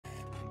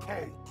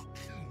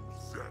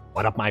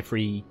What up, my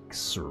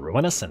freaks?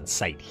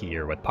 RuinusInsight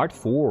here with part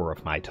 4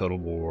 of my Total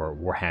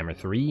Warhammer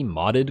 3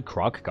 modded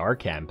Kroq-Gar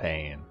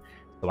campaign.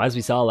 So as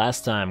we saw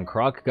last time,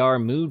 Kroq-Gar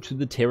moved to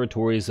the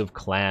territories of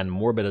Clan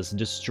Morbidus,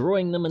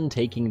 destroying them and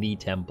taking the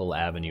Temple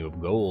Avenue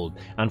of Gold.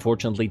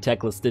 Unfortunately,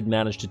 Teclis did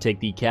manage to take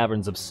the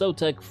Caverns of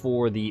Sotek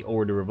for the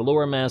Order of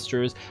Lore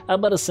Masters,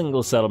 but a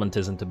single settlement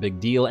isn't a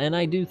big deal, and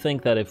I do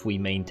think that if we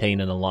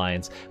maintain an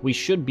alliance, we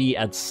should be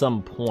at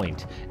some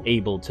point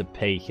able to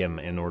pay him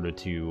in order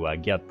to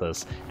get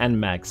this and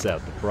max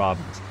out the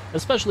province.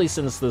 Especially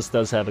since this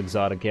does have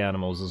exotic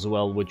animals as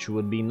well, which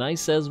would be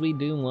nice as we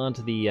do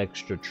want the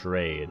extra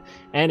trade.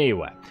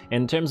 Anyway,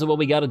 in terms of what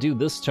we gotta do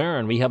this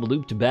turn, we have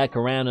looped back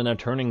around and are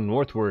turning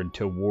northward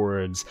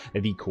towards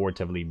the Court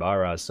of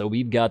Libara, so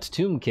we've got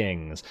Tomb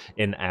Kings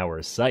in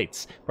our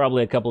sights.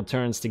 Probably a couple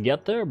turns to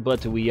get there,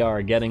 but we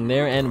are getting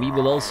there, and we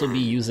will also be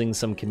using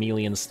some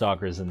Chameleon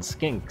Stalkers and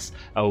Skinks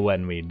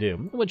when we do,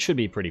 which should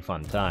be a pretty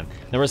fun time.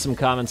 There were some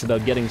comments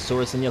about getting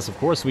Saurus, and yes, of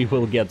course we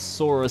will get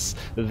Saurus.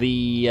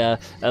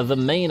 The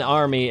main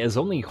army is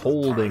only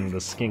holding the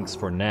Skinks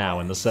for now,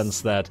 in the sense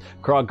that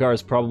Kroq-Gar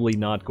is probably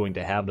not going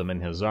to have them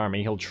in his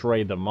army. He'll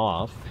trade them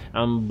off,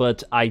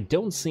 but I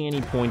don't see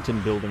any point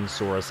in building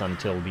Saurus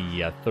until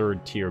the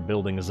third tier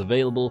building is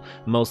available,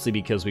 mostly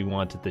because we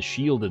wanted the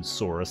shielded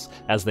Saurus,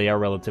 as they are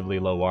relatively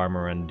low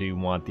armor and do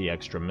want the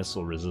extra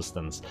missile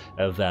resistance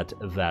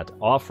that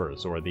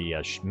offers, or the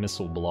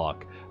missile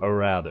block, or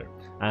rather.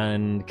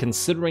 And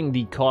considering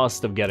the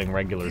cost of getting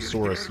regular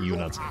Saurus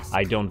units,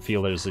 I don't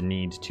feel there's a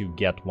need to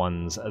get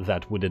ones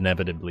that would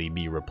inevitably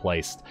be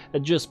replaced,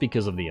 just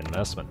because of the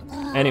investment.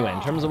 Anyway,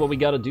 in terms of what we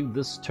gotta do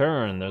this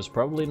turn, there's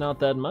probably not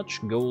that much.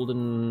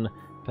 Golden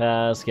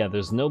Pass, yeah,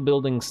 there's no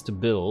buildings to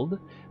build.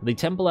 The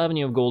Temple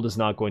Avenue of Gold is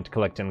not going to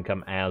collect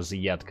income as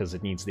yet, because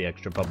it needs the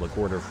extra public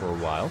order for a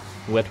while.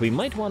 What we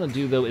might want to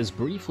do, though, is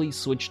briefly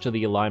switch to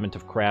the alignment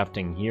of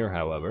crafting here,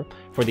 however,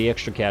 for the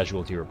extra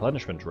casualty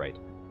replenishment rate.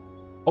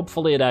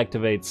 Hopefully it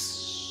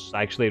activates...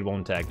 Actually, it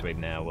won't activate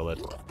now, will it?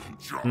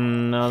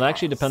 No, that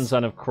actually depends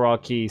on if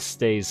Kroq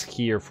stays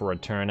here for a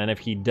turn, and if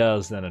he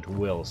does, then it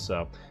will,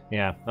 so...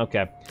 Yeah,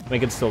 okay. We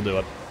can still do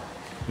it.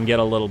 And get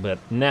a little bit.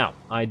 Now,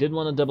 I did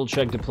want to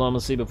double-check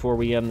diplomacy before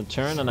we end the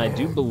turn, and I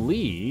do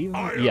believe...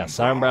 Yes,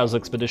 Ironbrow's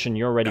Expedition,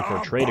 you're ready for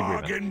a trade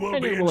agreement,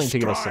 and you're willing to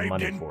give us some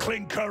money for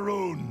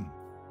it.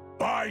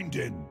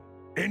 Binding,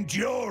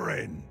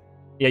 enduring.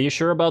 Yeah, you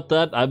sure about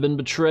that? I've been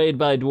betrayed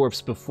by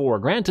dwarfs before.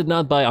 Granted,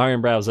 not by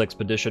Ironbrow's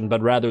Expedition,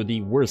 but rather the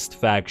worst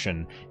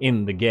faction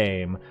in the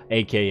game,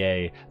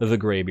 aka the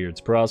Greybeard's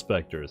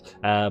Prospectors.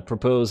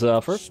 Propose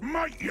offer.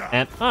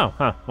 And,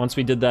 once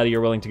we did that,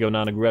 you're willing to go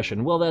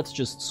non-aggression. Well, that's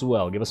just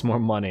swell. Give us more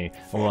money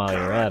while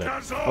you're at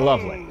it.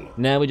 Lovely.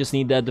 Now we just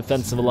need that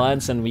defensive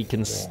alliance, and we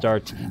can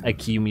start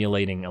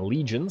accumulating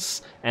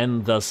allegiance,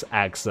 and thus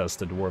access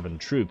to dwarven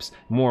troops.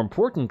 More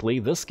importantly,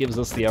 this gives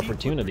us the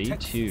opportunity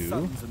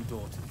to...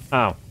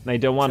 Oh, they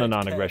don't want a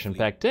non-aggression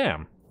pact.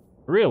 Damn.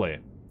 Really?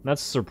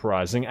 That's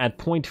surprising. At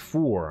point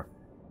 4,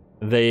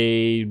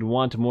 they'd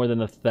want more than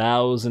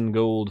 1,000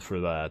 gold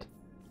for that.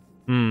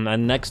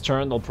 And next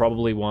turn they'll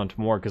probably want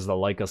more because they'll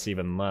like us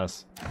even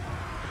less.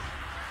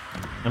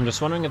 I'm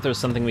just wondering if there's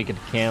something we could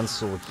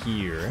cancel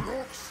here.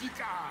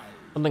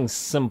 Something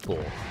simple.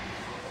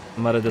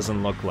 But it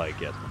doesn't look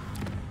like it.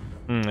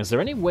 Is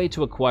there any way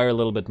to acquire a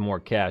little bit more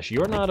cash?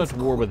 You're not at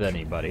war with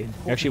anybody.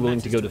 You're actually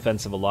willing to go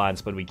defensive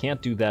alliance, but we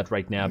can't do that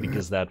right now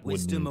because that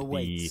wouldn't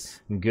be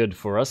good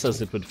for us,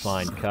 as it would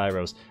find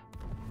Kairos.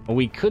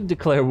 We could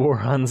declare war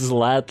on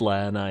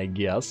Zlatlan, I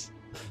guess,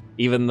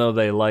 even though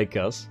they like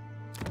us.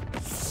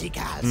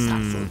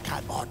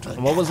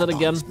 What was it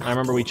again? I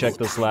remember we checked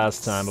this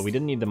last time, but we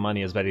didn't need the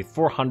money as bad.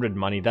 400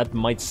 money, that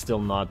might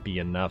still not be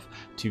enough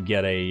to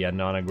get a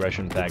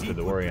non-aggression pact with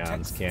the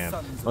Orion's camp.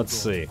 Let's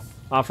see.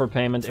 Offer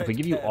payment, if we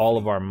give you all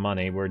of our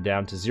money, we're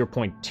down to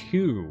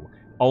 0.2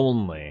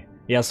 only.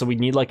 Yeah, so we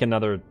need like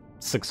another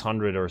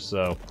 600 or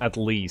so, at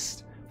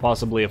least.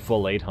 Possibly a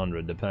full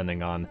 800,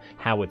 depending on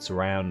how it's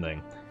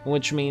rounding.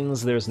 Which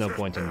means there's no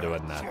point in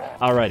doing that.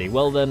 Alrighty,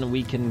 well then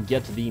we can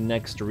get the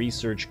next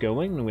research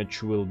going,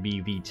 which will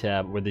be the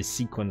tab, or the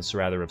sequence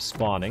rather, of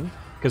spawning,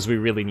 because we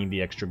really need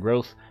the extra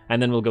growth,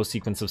 and then we'll go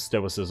sequence of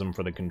stoicism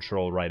for the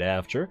control right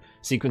after,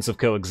 sequence of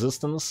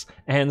coexistence,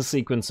 and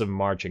sequence of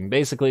marching.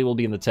 Basically, we'll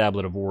be in the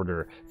tablet of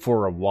order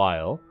for a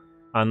while,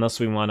 unless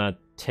we want to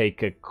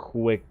take a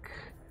quick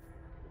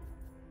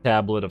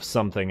tablet of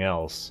something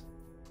else.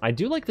 I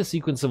do like the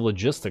sequence of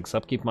logistics,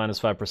 upkeep minus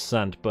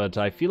 5%, but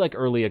I feel like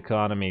early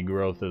economy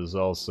growth is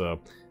also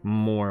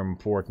more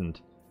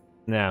important.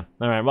 Nah,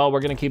 alright, well,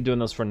 we're gonna keep doing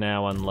this for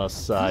now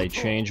unless I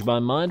change my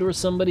mind or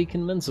somebody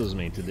convinces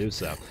me to do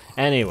so.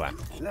 Anyway,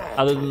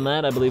 other than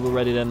that, I believe we're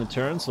ready to end the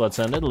turn, so let's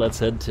end it. Let's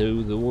head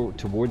to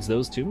towards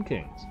those Tomb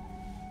Kings.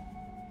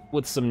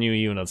 With some new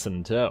units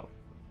in tow.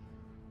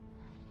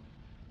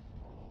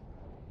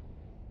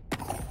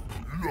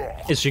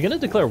 Is she gonna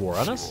declare war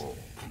on us?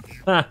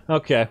 Ah,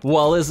 okay.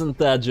 Well, isn't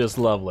that just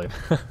lovely?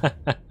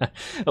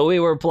 We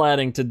were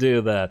planning to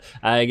do that.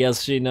 I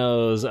guess she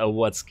knows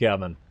what's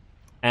coming.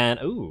 And,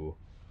 ooh,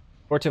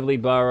 Fortively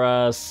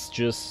Barras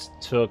just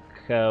took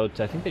out,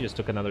 I think they just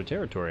took another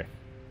territory.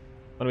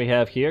 What do we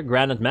have here?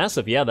 Granite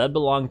Massif, yeah, that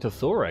belonged to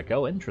Thoric.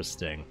 Oh,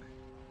 interesting.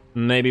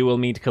 Maybe we'll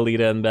meet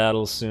Khalida in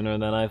battle sooner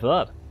than I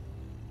thought.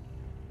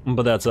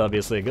 But that's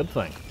obviously a good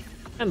thing.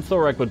 And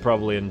Thoric would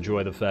probably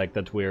enjoy the fact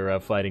that we're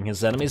fighting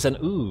his enemies, and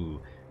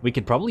ooh, we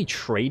could probably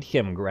trade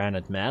him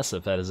Granite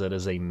Massif as it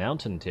is a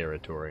mountain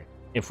territory,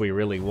 if we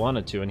really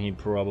wanted to, and he'd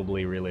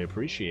probably really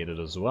appreciate it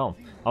as well.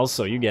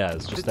 Also, you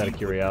guys, just out of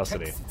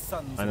curiosity,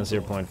 minus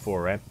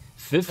 0.4, right?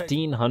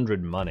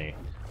 1,500 money.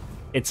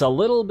 It's a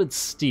little bit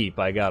steep,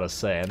 I gotta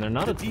say, and they're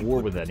not at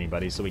war with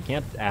anybody, so we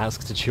can't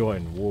ask to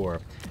join war.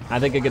 I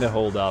think I'm gonna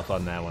hold off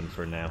on that one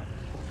for now.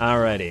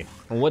 Alrighty,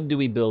 what do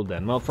we build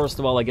then? Well, first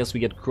of all, I guess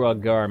we get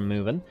Kroq-Gar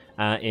moving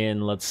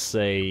in, let's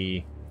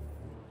say,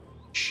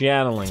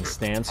 channeling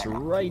stance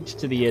right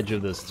to the edge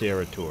of this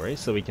territory,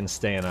 so we can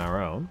stay on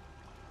our own.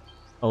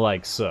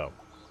 Like so.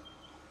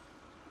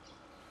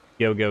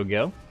 Go, go,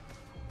 go.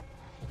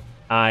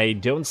 I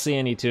don't see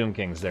any Tomb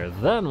Kings there.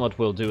 Then what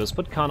we'll do is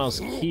put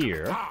Kanos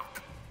here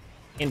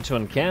into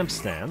an camp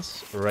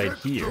stance, right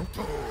here.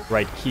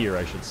 Right here,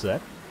 I should say.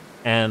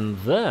 And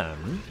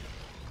then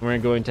we're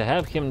going to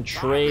have him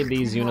trade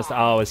these units.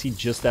 Oh, is he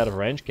just out of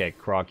range? Okay,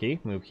 Crocky,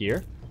 move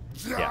here.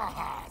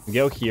 Yeah.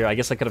 Go here. I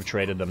guess I could have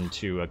traded them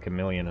to a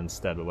Chameleon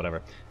instead, but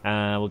whatever.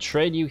 We'll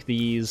trade you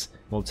these.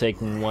 We'll take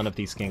one of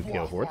these skink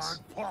cohorts.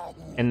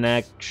 In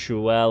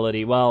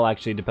actuality, well,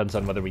 actually, it depends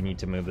on whether we need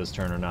to move this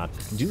turn or not.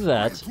 Do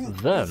that,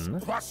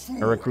 then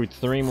I'll recruit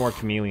 3 more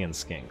Chameleon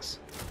skinks.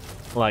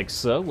 Like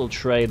so. We'll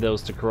trade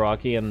those to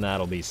Krocky, and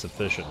that'll be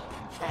sufficient.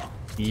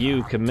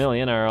 You,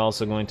 Chameleon, are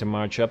also going to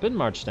march up in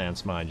march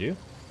stance, mind you.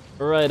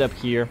 Right up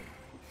here.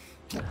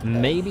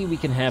 Maybe we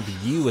can have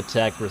you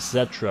attack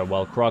Resetra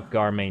while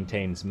Kroq-Gar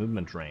maintains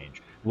movement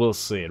range. We'll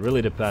see, it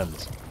really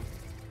depends.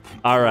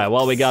 Alright,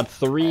 well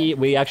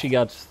we actually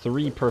got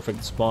 3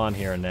 perfect spawn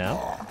here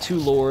now. 2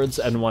 lords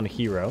and 1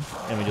 hero,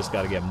 and we just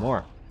gotta get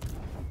more.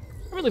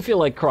 I really feel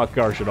like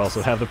Kroq-Gar should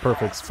also have the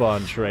perfect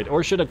spawn trait,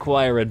 or should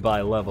acquire it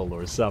by level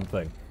or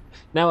something.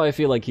 Now I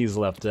feel like he's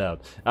left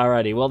out.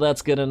 Alrighty, well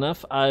that's good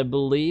enough. I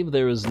believe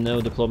there is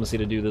no diplomacy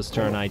to do this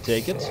turn, I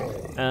take it.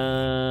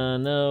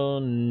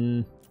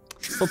 No...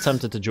 Still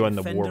tempted to join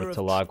the war with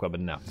Talaqua, but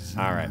no.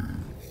 Alright.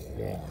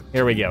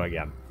 Here we go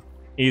again.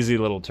 Easy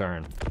little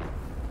turn.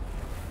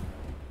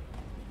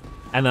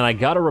 And then I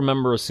gotta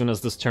remember as soon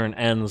as this turn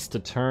ends to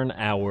turn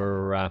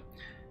our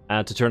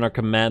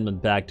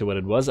commandment back to what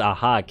it was.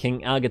 Aha,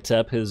 King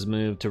Agatep has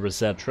moved to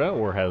Resetra,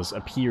 or has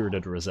appeared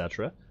at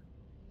Resetra.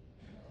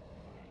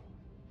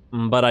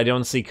 But I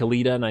don't see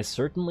Khalida, and I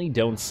certainly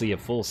don't see a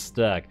full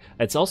stack.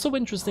 It's also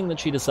interesting that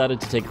she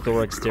decided to take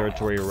Thoric's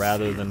territory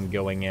rather than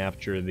going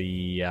after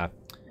the... I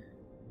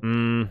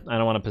don't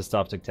want to piss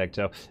off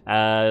Tic-Tac-Toe.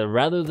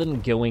 Rather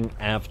than going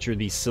after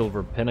the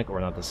Silver Pinnacle, or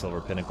not the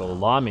Silver Pinnacle,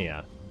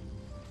 Lamia.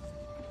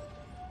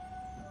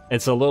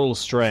 It's a little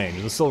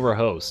strange. The Silver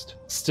Host,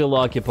 still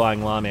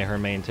occupying Lamia, her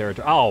main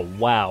territory. Oh,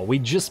 wow. We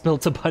just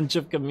built a bunch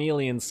of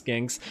Chameleon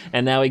Skinks,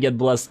 and now we get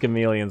Blessed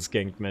Chameleon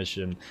Skink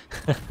mission.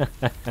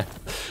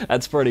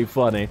 That's pretty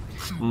funny,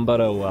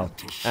 but oh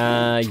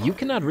well. You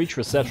cannot reach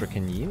Resetra,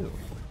 can you?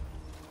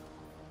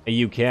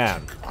 You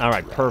can.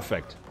 Alright,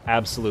 perfect.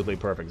 Absolutely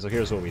perfect. So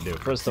here's what we do.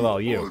 First of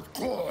all, you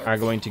are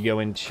going to go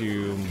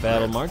into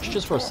Battle March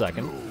just for a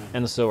second,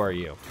 and so are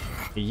you.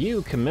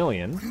 You,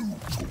 Chameleon...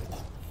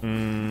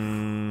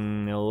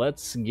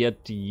 let's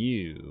get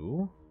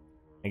you...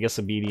 I guess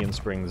obedience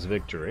brings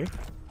victory.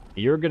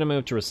 You're gonna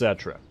move to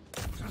Resetra.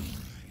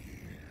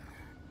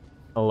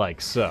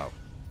 Like so.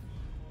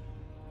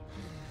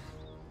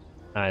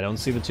 I don't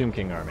see the Tomb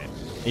King army.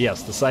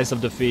 Yes,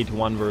 decisive defeat,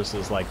 1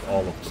 versus, like,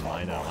 all of them.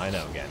 I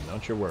know, again,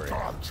 don't you worry.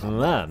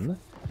 And then,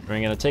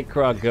 we're gonna take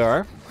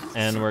Kroq-Gar,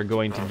 and we're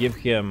going to give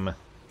him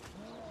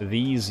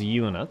these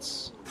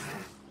units.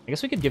 I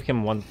guess we could give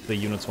him the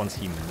units once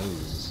he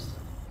moves.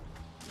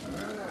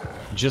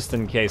 Just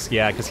in case,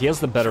 yeah, because he has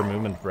the better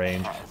movement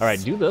range.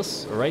 Alright, do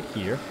this right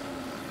here.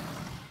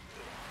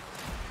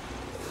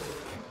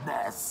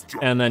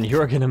 And then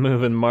you're gonna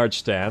move in march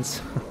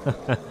stance.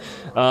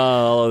 Oh,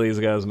 all of these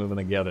guys moving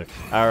together.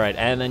 Alright,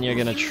 and then you're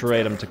gonna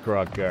trade them to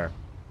Kroq-Gar.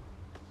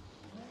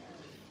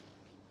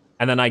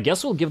 And then I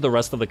guess we'll give the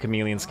rest of the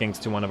Chameleon Skinks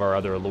to one of our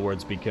other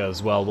lords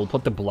because, well, we'll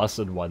put the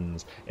Blessed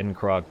Ones in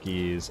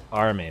Krocky's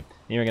army. And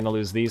you're gonna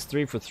lose these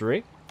 3 for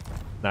 3.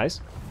 Nice.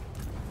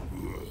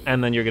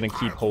 And then you're gonna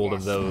keep hold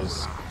of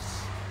those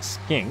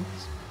skinks.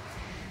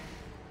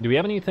 Do we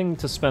have anything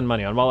to spend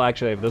money on? Well,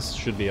 actually, this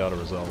should be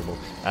auto-resolvable.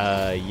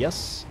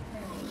 Yes.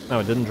 No,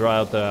 it didn't draw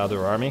out the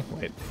other army.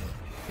 Wait.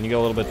 Can you go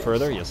a little bit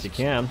further? Yes, you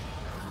can.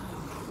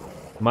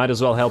 Might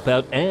as well help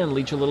out and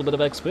leech a little bit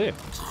of XP.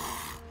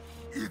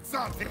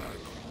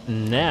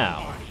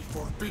 Now,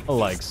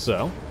 like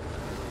so.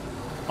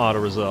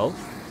 Auto-resolve.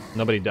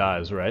 Nobody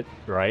dies, right?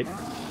 Right?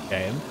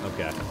 Okay.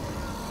 Okay.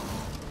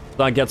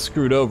 Not get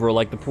screwed over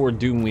like the poor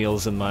Doom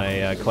Wheels in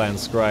my Clan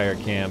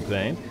Scryer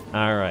campaign.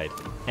 Alright,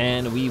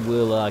 and we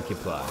will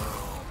occupy.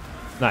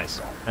 Nice.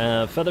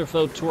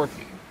 Featherfoe Torque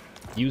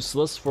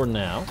Useless for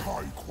now.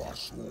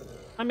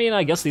 I mean,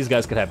 I guess these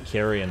guys could have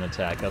carry and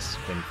attack us,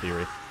 in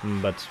theory,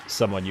 but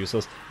somewhat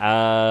useless.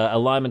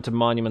 Alignment to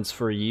monuments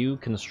for you,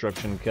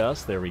 construction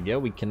cost, there we go.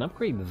 We can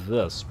upgrade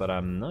this, but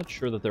I'm not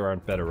sure that there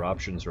aren't better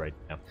options right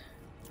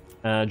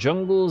now.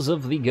 Jungles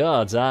of the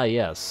Gods, ah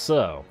yes,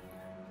 so...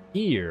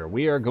 Here,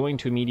 we are going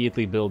to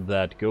immediately build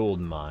that gold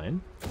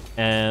mine,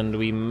 and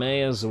we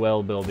may as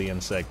well build the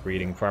insect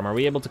breeding farm. Are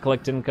we able to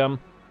collect income?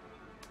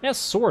 Yes,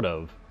 sort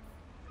of.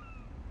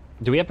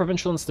 Do we have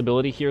provincial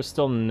instability here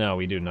still? No,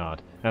 we do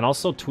not. And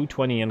also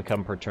 220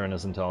 income per turn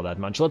isn't all that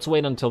much. Let's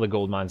wait until the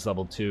gold mine's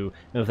level 2,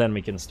 and then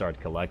we can start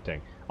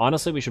collecting.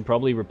 Honestly, we should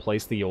probably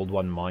replace the old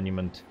one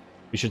monument.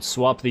 We should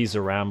swap these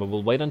around, but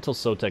we'll wait until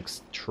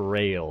Sotek's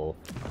Trail,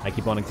 I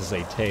keep wanting to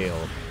say tail,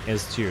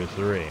 is tier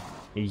 3.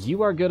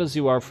 You are good as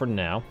you are for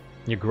now.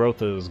 Your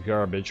growth is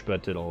garbage,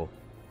 but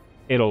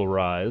it'll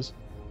rise.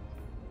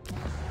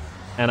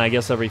 And I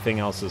guess everything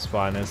else is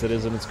fine as it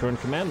is in its current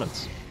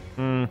commandments.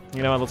 You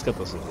know what, let's get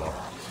this as well.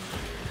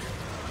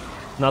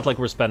 Not like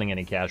we're spending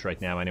any cash right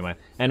now anyway.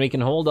 And we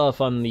can hold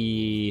off on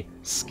the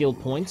skill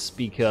points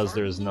because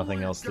there's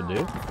nothing else to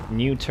do.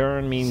 New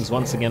turn means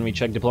once again we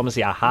check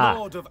diplomacy.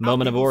 Aha!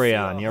 Moment of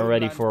Orion, you're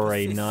ready for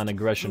a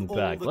non-aggression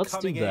pact. Let's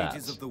do that.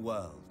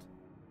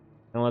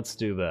 And let's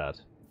do that.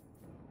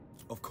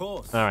 Of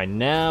course. Alright,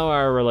 now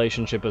our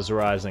relationship is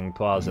rising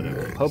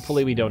positive.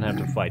 Hopefully we don't have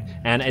to fight.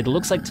 And it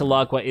looks like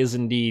Talaqua is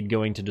indeed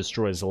going to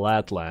destroy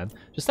Zlatlan.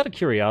 Just out of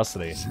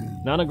curiosity.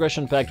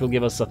 Non-aggression pact will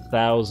give us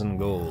 1,000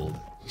 gold.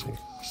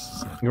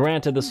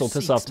 Granted, this will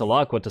piss off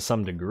Talaqua to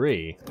some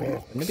degree.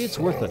 Maybe it's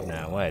worth it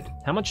now. Wait,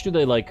 how much do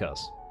they like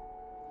us?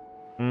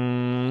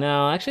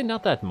 No, actually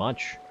not that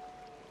much.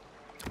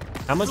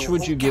 How much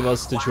would you give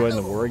us to join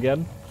the war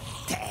again?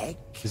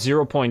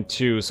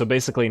 0.2, so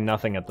basically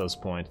nothing at this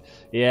point.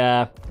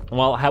 Yeah,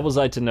 well, how was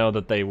I to know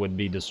that they would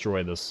be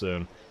destroyed this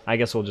soon? I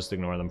guess we'll just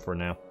ignore them for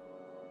now.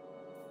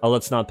 Oh,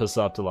 let's not piss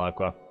off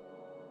Talaqua.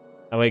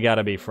 And we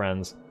gotta be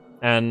friends.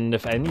 And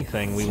if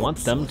anything, we want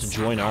them to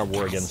join our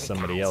war against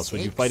somebody else.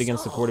 Would you fight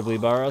against the Court of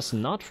Libaros?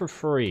 Not for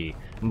free.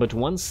 But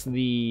once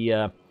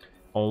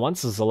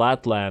once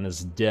Zlatlan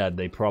is dead,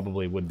 they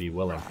probably would be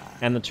willing.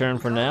 And the turn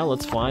for now,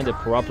 let's find a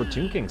proper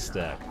Tunking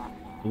stack.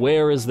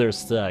 Where is their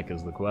stack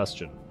is the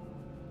question.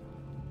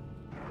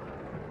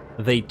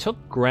 They took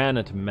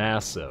Granite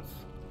Massif.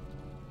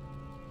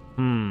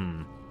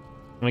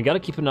 We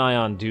gotta keep an eye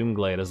on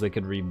Doomglade as they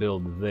could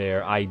rebuild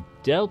there. I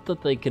doubt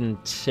that they can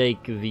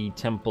take the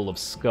Temple of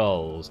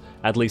Skulls,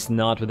 at least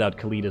not without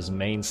Khalid's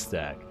main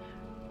stack.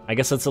 I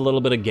guess that's a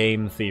little bit of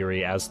game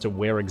theory as to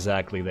where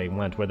exactly they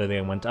went, whether they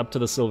went up to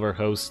the Silver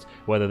Host,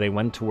 whether they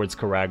went towards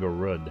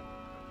Karagorud.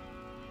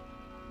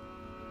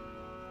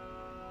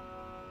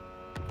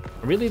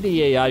 Really,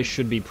 the AI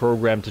should be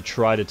programmed to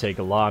try to take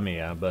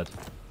Lamia, but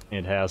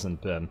it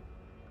hasn't been.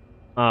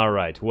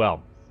 Alright,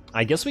 well,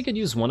 I guess we could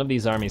use one of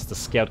these armies to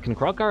scout. Can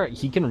Kroq-Gar,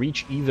 he can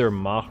reach either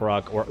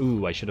Mahrak or...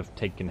 Ooh, I should have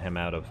taken him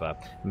out of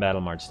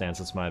Battle March stance,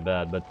 it's my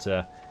bad. But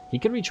he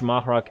can reach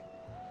Mahrak,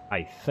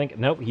 I think...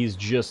 Nope, he's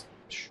just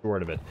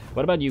short of it.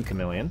 What about you,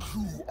 Chameleon?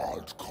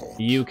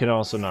 You can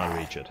also not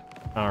reach it.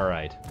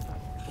 Alright.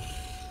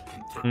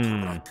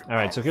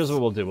 Alright, so here's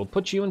what we'll do. We'll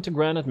put you into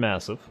Granite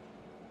Massif.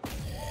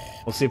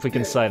 We'll see if we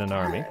can sight an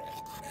army.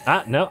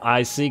 Ah, no,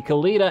 I see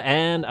Khalida,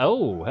 and...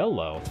 Oh,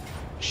 hello.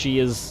 She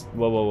is...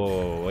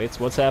 Whoa, wait,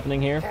 what's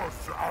happening here?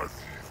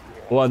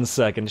 1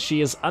 second.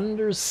 She is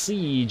under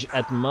siege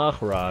at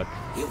Mahrak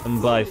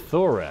by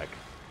Thorek.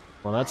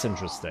 Well, that's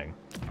interesting.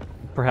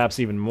 Perhaps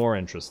even more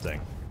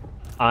interesting.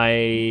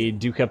 I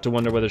do have to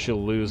wonder whether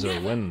she'll lose or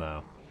win,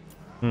 though.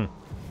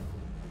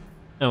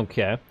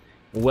 Okay.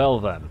 Well,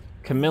 then.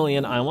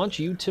 Chameleon, I want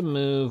you to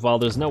move... Well,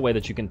 there's no way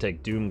that you can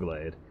take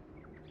Doomglade.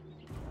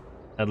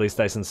 At least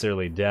I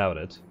sincerely doubt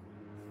it.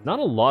 Not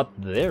a lot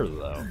there,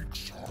 though.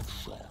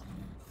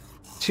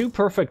 2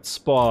 perfect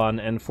spawn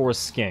and 4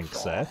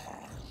 skinks, eh?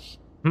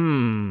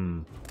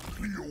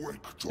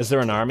 Is there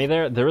an army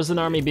there? There is an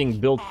army being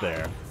built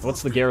there.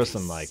 What's the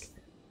garrison like?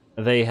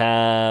 They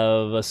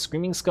have a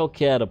Screaming Skull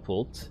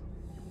Catapult,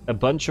 a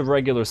bunch of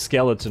regular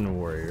skeleton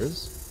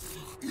warriors.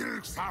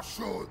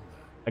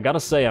 I gotta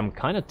say, I'm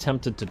kind of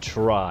tempted to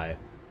try.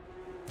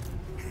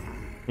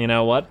 You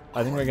know what?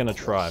 I think we're gonna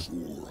try.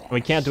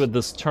 We can't do it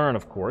this turn,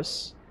 of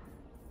course.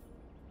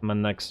 My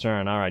next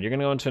turn. Alright, you're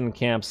gonna go into an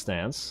encamp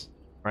stance.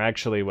 Or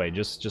actually, wait,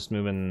 just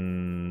move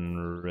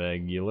in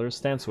regular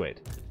stance.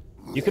 Wait.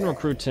 You can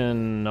recruit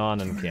in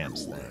non-encamp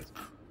stance.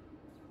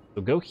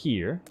 So go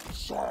here.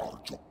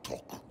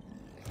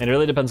 And it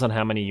really depends on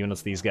how many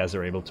units these guys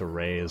are able to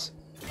raise.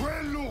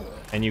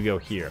 And you go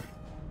here.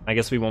 I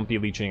guess we won't be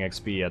leeching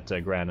XP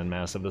at Grand and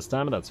Massive this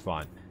time, but that's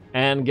fine.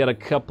 And get a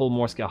couple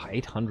more... Oh,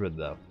 800,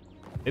 though.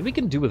 Maybe we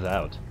can do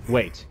without.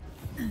 Wait.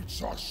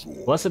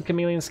 Blessed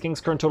Chameleon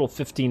King's current total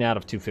 15 out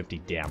of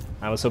 250. Damn.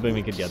 I was hoping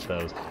we could get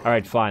those.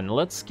 Alright, fine.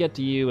 Let's get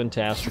you into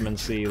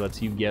Astromancy.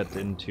 Let's you get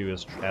into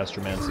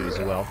Astromancy as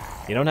well.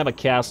 You don't have a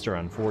caster,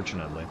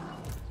 unfortunately.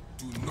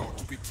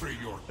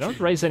 Don't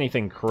raise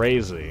anything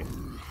crazy.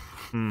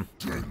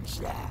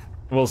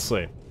 We'll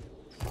see.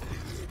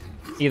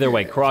 Either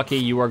way, Kroq-Gar,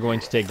 you are going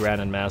to take Grand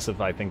and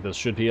Massive. I think this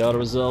should be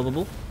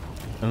auto-resolvable.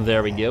 And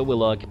there we go,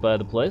 we'll occupy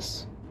the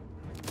place.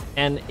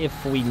 And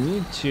if we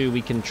need to,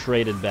 we can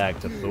trade it back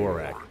to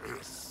Thorak.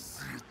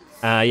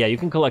 Yeah, you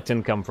can collect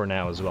income for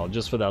now as well,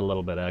 just for that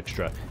little bit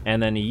extra.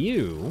 And then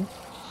you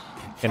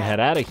can head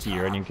out of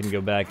here, and you can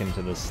go back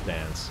into this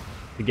stance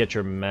to get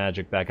your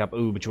magic back up.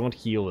 Ooh, but you won't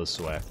heal this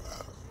way.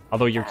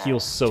 Although your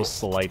heal's so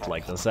slight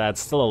like this, that's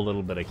still a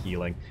little bit of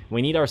healing.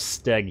 We need our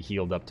Steg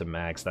healed up to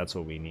max, that's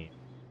what we need.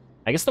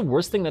 I guess the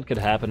worst thing that could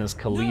happen is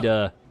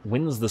Khalida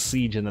wins the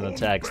siege and then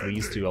attacks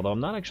these two, although I'm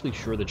not actually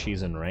sure that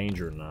she's in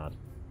range or not.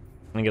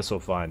 I guess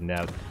we'll find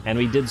out. And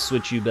we did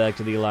switch you back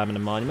to the alignment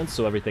of monuments,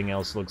 so everything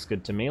else looks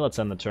good to me. Let's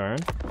end the turn,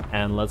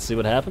 and let's see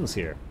what happens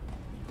here.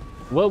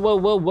 Whoa, whoa,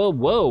 whoa, whoa,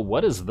 whoa,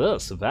 what is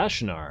this?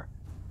 Vashnar.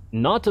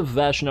 Not of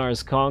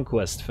Vashnar's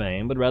conquest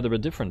fame, but rather a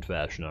different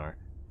Vashnar.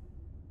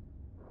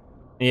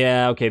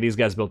 Yeah, okay, these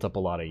guys built up a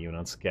lot of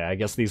units. Okay, I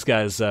guess these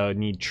guys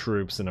need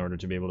troops in order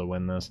to be able to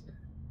win this.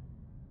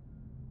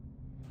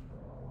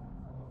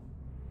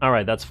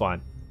 Alright, that's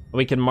fine.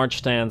 We can march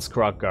stance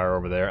Kroq-Gar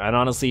over there, and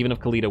honestly, even if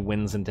Khalida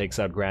wins and takes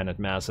out Granite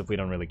Massive, we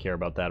don't really care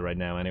about that right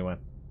now anyway.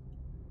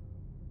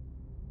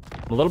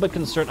 I'm a little bit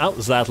concerned. Oh,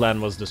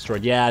 Zatlan was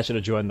destroyed. Yeah, I should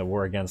have joined the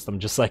war against them,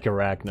 just like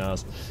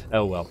Arachnos.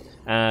 Oh well.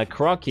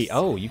 Kroq-Gar.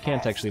 Oh, you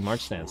can't actually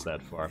march stance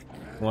that far.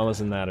 Well,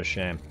 isn't that a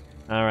shame?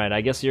 Alright, I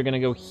guess you're gonna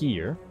go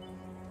here.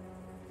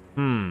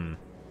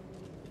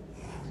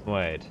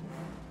 Wait.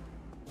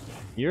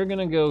 You're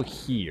gonna go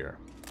here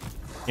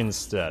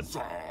instead.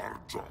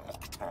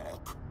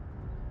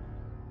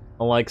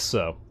 Like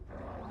so.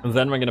 And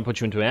then we're gonna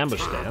put you into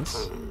ambush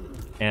stance,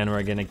 and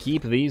we're gonna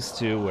keep these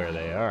two where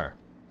they are.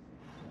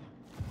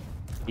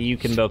 You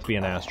can both be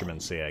an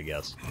Astromancy, I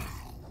guess.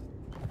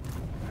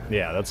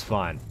 Yeah, that's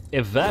fine.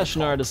 If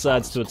Vashnar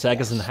decides to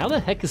attack us, and how the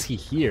heck is he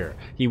here?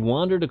 He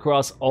wandered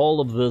across all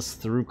of this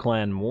through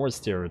Clan Moor's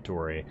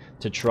territory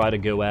to try to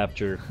go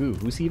after who?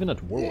 Who's he even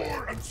at war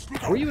with?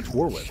 Who are you at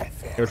war with?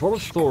 You're at war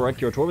with Thorak,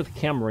 you're at war with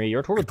Khemri,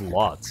 you're at war with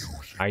Lots.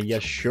 Are you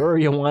sure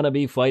you want to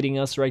be fighting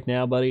us right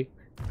now, buddy?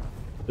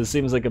 This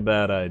seems like a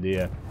bad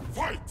idea.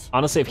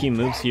 Honestly, if he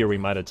moves here, we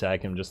might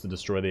attack him just to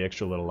destroy the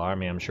extra little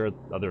army. I'm sure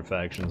other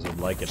factions would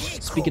like it.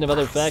 Speaking of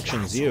other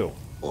factions, you.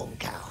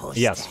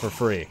 Yes, for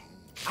free.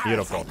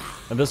 Beautiful.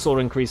 And this will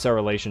increase our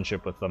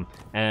relationship with them,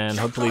 and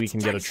hopefully we can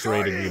get a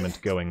trade agreement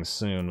going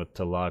soon with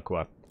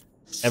Talaqua.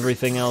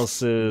 Everything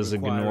else is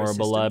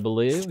ignorable, I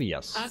believe.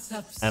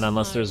 Yes. And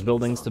unless there's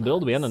buildings to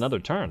build, we end another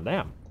turn.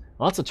 Damn.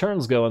 Lots of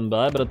turns going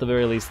by, but at the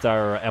very least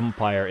our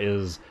empire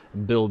is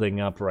building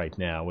up right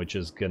now, which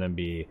is gonna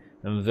be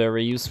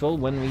very useful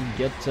when we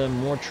get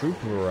more troop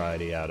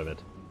variety out of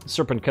it.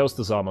 Serpent Coast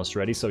is almost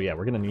ready, so yeah,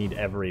 we're gonna need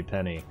every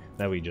penny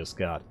that we just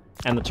got.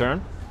 And the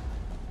turn?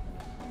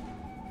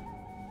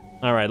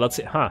 Alright, let's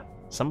see. Huh.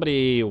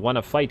 Somebody won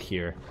a fight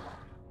here.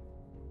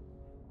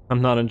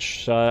 I'm not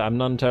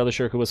entirely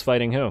sure who was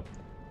fighting who.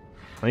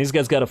 And these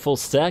guys got a full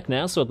stack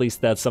now, so at least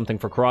that's something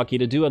for Kroq-Gar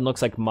to do, and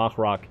looks like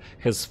Mahrok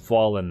has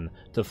fallen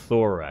to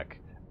Thorak.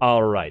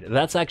 Alright,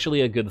 that's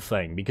actually a good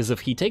thing, because if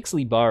he takes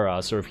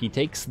Libaras, or if he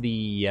takes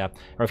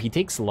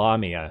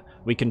Lamia,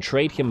 we can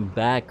trade him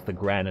back the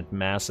Granite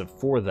Massive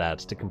for that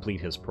to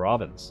complete his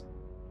province.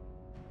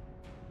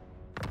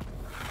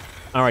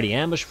 Alrighty,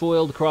 ambush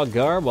foiled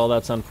Kroq-Gar. Well,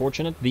 that's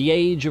unfortunate. The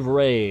Age of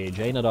Rage.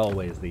 Ain't it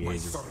always the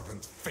Age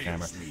of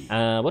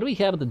Hammer? What do we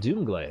have at the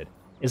Doomglade?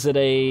 Is it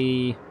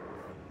a...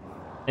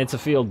 It's a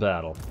field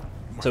battle.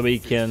 So we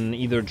can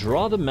either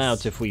draw them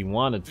out if we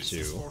wanted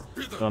to. So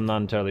I'm not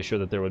entirely sure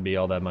that there would be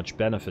all that much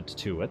benefit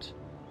to it.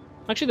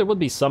 Actually, there would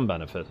be some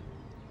benefit.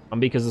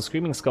 Because the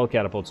Screaming Skull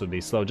Catapults would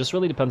be slow. Just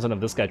really depends on if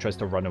this guy tries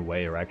to run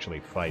away or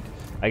actually fight.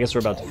 I guess we're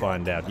about to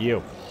find out.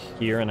 You,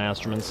 here in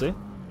Astromancy.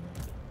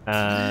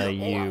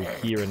 You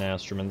here in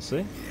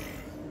Astromancy.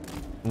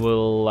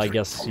 Well, I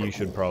guess you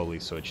should probably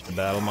switch to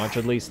Battle March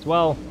at least.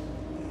 Well,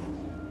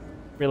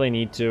 really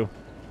need to.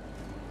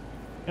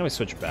 Can we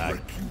switch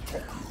back?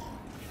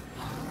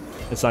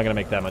 It's not going to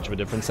make that much of a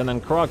difference. And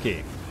then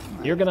Kroq-Gar,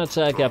 you're going to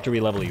attack after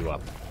we level you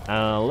up.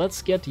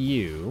 Let's get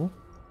you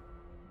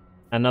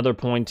another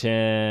point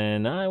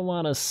in, I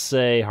want to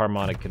say,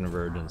 Harmonic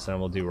Convergence, and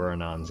we'll do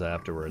Urnons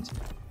afterwards.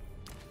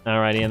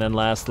 Alrighty, and then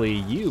lastly,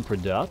 you,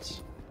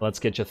 Pradot. Let's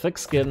get you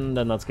Thick-Skinned,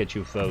 and let's get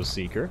you Foe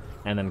Seeker,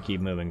 and then keep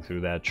moving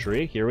through that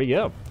tree. Here we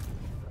go.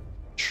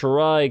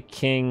 Try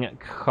King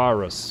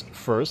Karus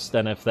first,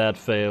 and if that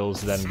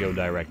fails, then go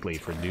directly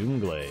for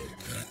Doomglade.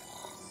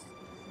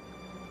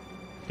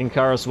 King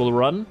Karus will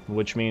run,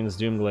 which means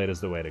Doomglade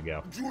is the way to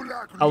go.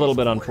 A little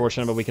bit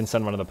unfortunate, but we can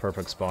send one of the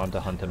perfect spawn to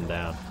hunt him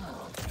down.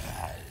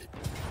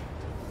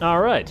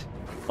 Alright.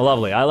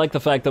 Lovely. I like the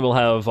fact that we'll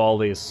have all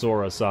these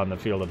Saurus on the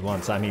field at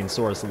once. I mean,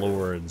 Saurus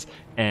Lords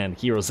and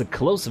Heroes. A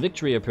close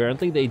victory,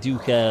 apparently. They do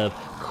have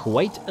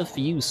quite a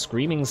few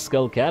Screaming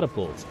Skull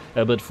Catapults.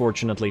 But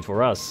fortunately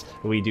for us,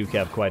 we do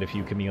have quite a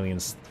few Chameleon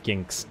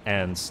Skinks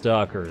and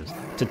Stalkers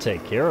to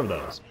take care of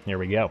those. Here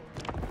we go.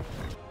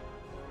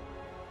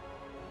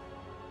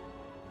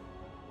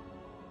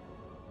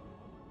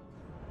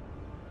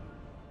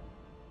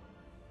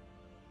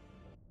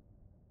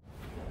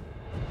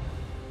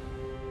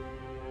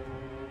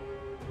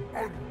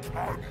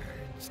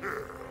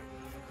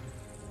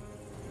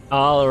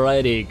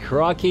 Alrighty,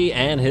 Kroq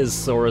and his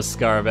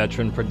Saurus-Scar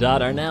veteran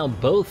Pradat are now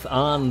both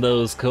on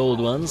those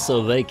cold ones,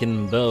 so they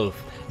can both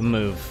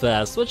move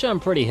fast, which I'm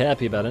pretty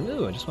happy about. And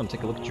ooh, I just want to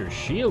take a look at your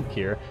shield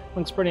here.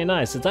 Looks pretty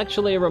nice. It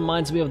actually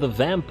reminds me of the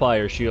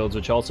vampire shields,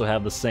 which also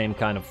have the same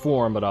kind of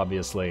form, but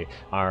obviously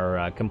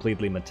are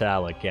completely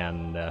metallic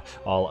and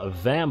all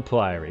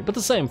vampire-y, but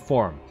the same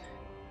form.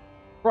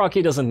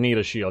 Kroq doesn't need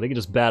a shield, he can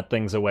just bat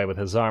things away with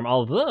his arm,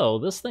 although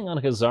this thing on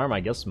his arm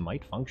I guess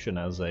might function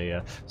as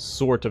a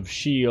sort of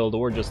shield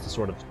or just a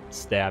sort of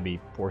stabby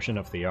portion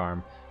of the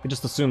arm. We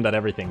just assume that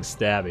everything's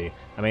stabby.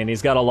 I mean,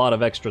 he's got a lot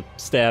of extra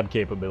stab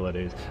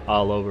capabilities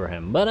all over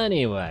him. But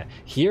anyway,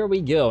 here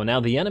we go. Now,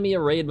 the enemy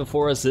arrayed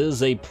before us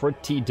is a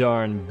pretty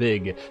darn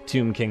big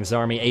Tomb King's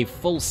army. A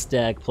full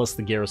stack, plus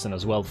the garrison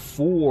as well.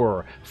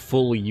 4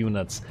 full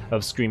units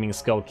of Screaming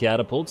Skull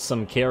catapults,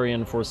 some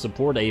carrion for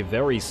support, a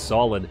very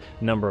solid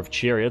number of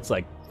chariots,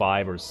 like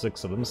 5 or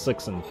 6 of them,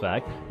 6 in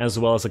fact, as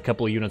well as a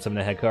couple units of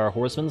Nehekar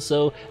horsemen.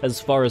 So as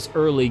far as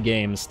early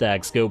game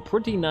stacks go,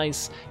 pretty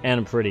nice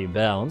and pretty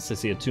balanced. I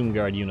see a Tomb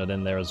Guard unit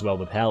in there as well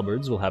with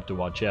halberds we'll have to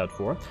watch out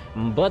for.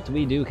 But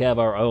we do have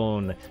our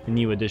own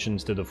new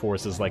additions to the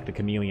forces like the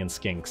Chameleon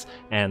Skinks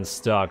and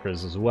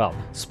Stalkers as well.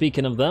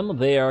 Speaking of them,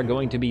 they are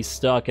going to be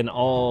stalking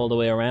all the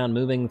way around,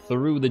 moving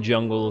through the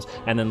jungles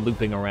and then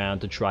looping around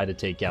to try to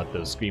take out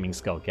those Screaming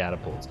Skull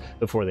catapults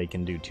before they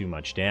can do too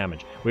much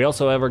damage. We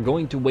also, however,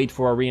 going to wait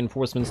for our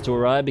reinforcements to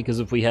arrive, because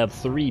if we have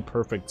 3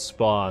 perfect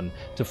spawn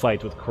to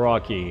fight with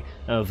Kroq,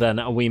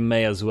 then we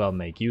may as well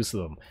make use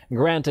of them.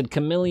 Granted,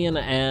 Chameleon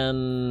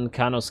and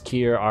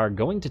Kanos-Kir are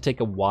going to take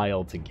a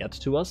while to get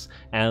to us,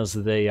 as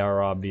they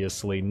are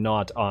obviously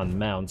not on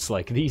mounts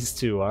like these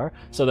two are,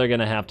 so they're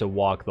gonna have to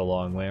walk the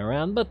long way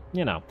around, but,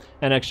 you know,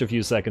 an extra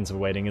few seconds of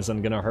waiting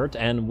isn't gonna hurt,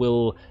 and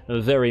will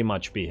very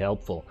much be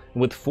helpful.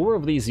 With 4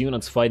 of these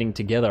units fighting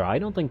together, I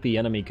don't think the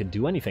enemy could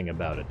do anything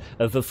about it.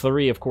 The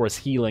 3, of course,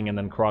 healing, and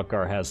then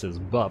Kroq-Gar has his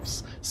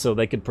buffs, so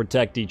they could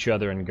protect each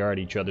other and guard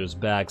each other's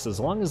backs as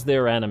long as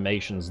their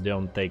animations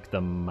don't take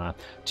them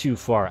too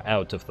far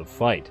out of the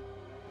fight.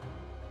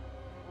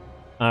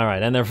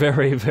 Alright, and they're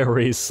very,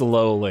 very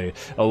slowly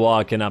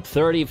walking up.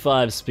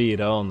 35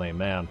 speed only,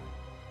 man.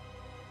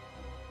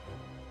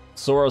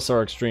 Saurus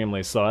are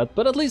extremely slow,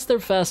 but at least they're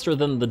faster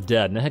than the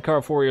dead.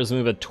 Nehekar warriors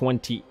move at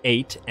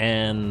 28,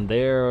 and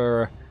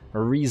they're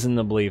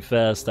reasonably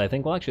fast, I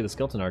think. Well, actually, the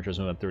Skeleton Archers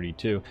move at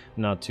 32.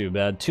 Not too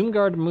bad. Tomb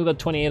Guard move at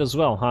 28 as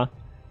well, huh?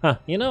 Huh,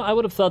 you know, I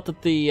would have thought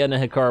that the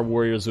Nehekar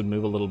warriors would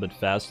move a little bit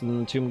faster than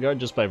the Tomb Guard,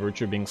 just by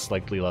virtue of being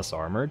slightly less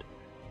armored.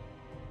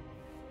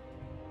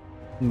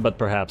 But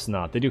perhaps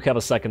not. They do have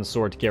a second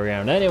sword to carry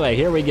around. Anyway,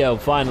 here we go.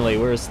 Finally,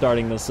 we're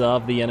starting this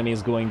off. The enemy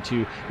is going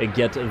to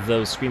get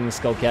those Screaming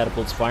Skull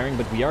catapults firing,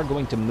 but we are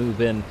going to move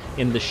in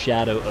the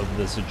shadow of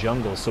this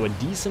jungle. So a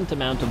decent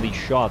amount of the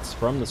shots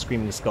from the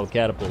Screaming Skull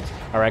catapults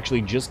are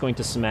actually just going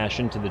to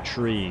smash into the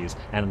trees,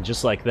 and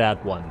just like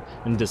that one,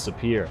 and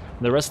disappear.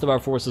 The rest of our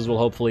forces will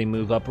hopefully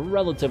move up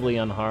relatively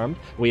unharmed.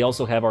 We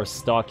also have our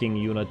stalking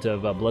unit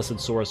of Blessed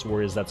Saurus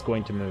warriors that's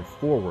going to move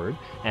forward,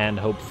 and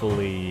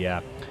hopefully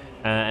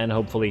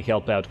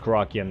help out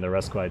Kroq and the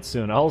rest quite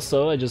soon.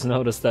 Also, I just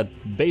noticed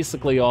that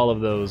basically all of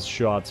those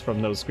shots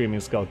from those Screaming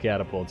Skull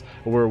catapults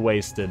were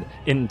wasted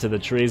into the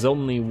trees.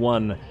 Only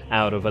 1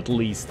 out of at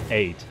least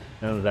 8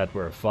 that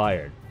were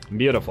fired.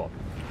 Beautiful.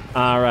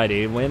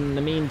 Alrighty, in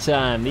the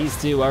meantime,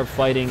 these two are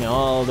fighting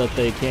all that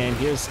they can.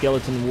 Here's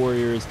Skeleton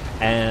Warriors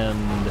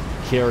and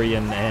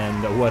Carrion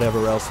and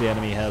whatever else the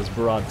enemy has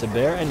brought to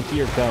bear, and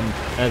here come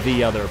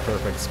the other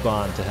perfect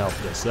spawn to help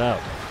this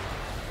out.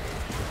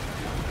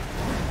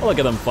 Look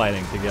at them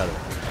fighting together.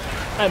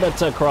 I bet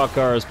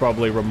Kroq-Gar is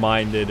probably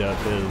reminded of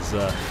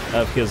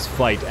his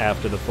fight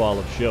after the fall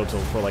of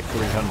Xhotl for like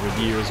 300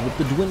 years with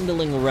the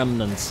dwindling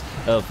remnants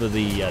of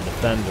the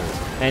defenders.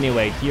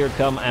 Anyway, here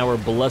come our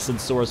Blessed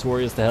Saurus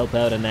warriors to help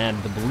out and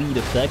add the bleed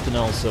effect and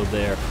also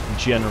their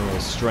general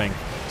strength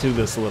to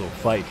this little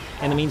fight.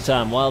 In the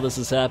meantime, while this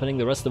is happening,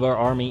 the rest of our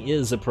army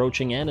is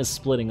approaching and is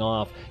splitting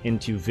off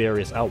into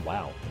various... Oh,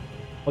 wow.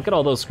 Look at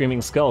all those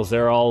Screaming Skulls.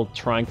 They're all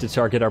trying to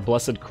target our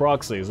Blessed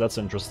Kroq. That's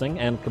interesting,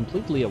 and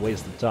completely a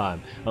waste of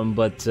time.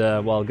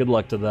 Well, good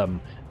luck to them,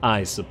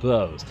 I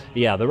suppose.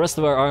 Yeah, the rest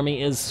of our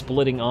army is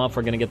splitting off.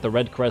 We're going to get the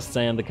Red Crests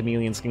and the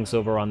Chameleon Skinks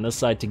over on this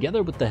side,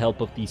 together with the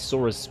help of the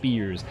Saurus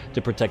Spears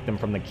to protect them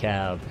from the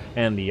Cav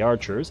and the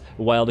Archers,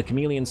 while the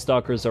Chameleon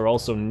Stalkers are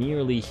also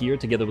nearly here,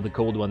 together with the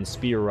Cold One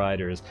Spear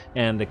Riders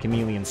and the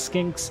Chameleon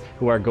Skinks,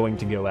 who are going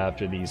to go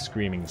after these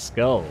Screaming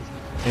Skulls.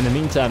 In the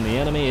meantime, the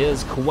enemy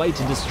is quite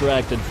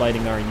distracted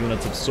fighting our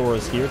units of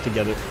Saurus here,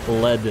 together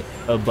led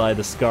by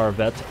the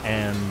Scarvet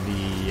and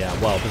the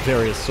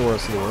various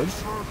Saurus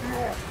Lords.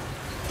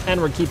 And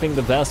we're keeping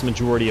the vast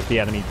majority of the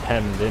enemy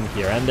penned in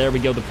here. And there we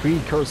go, the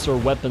precursor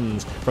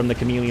weapons from the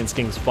Chameleon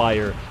Skinks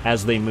fire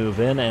as they move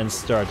in and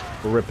start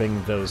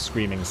ripping those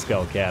Screaming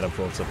Skull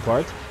catapults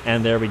apart.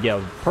 And there we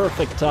go,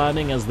 perfect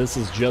timing, as this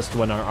is just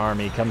when our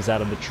army comes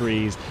out of the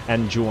trees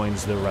and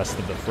joins the rest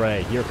of the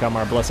fray. Here come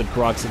our Blessed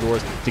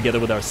Kroq-Gars together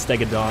with our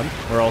Stegodon.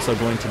 We're also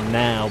going to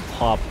now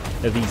pop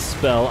the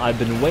spell. I've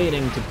been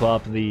waiting to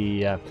pop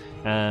the...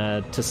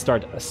 to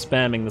start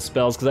spamming the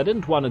spells, because I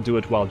didn't want to do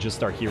it while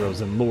just our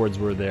heroes and lords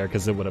were there,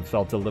 because it would have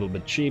felt a little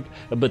bit cheap,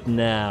 but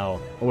now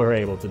we're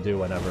able to do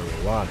whatever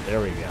we want. There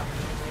we go.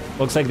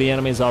 Looks like the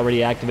enemy's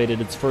already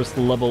activated its first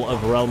level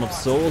of Realm of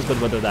Souls, but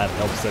whether that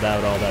helps it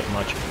out all that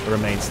much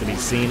remains to be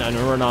seen. And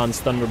Urnon's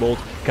Thunderbolt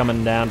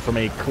coming down from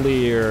a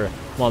clear,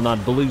 well,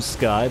 not blue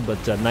sky,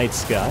 but night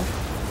sky.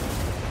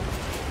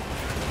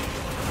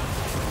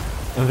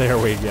 There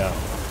we go.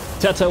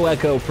 Teto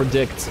Echo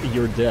predicts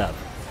your death.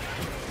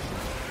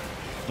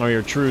 Or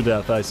your true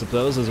death, I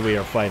suppose, as we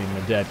are fighting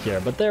the dead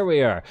here. But there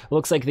we are.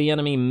 Looks like the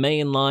enemy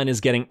main line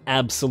is getting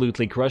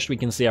absolutely crushed. We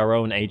can see our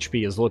own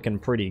HP is looking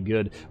pretty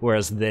good,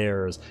 whereas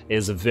theirs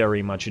is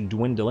very much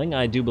dwindling.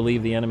 I do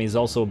believe the enemy is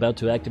also about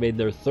to activate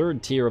their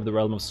third tier of the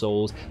Realm of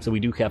Souls, so we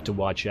do have to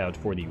watch out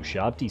for the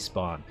Ushabti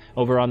spawn.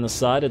 Over on the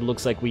side, it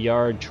looks like we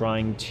are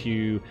trying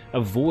to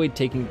avoid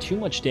taking too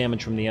much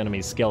damage from the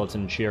enemy's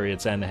Skeleton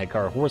Chariots and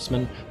Hekar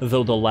Horsemen,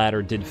 though the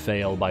latter did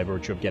fail by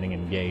virtue of getting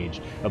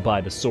engaged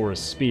by the Saurus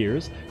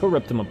Spears, who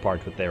ripped them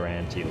apart with their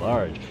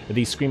anti-large.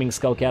 These Screaming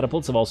Skull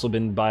catapults have also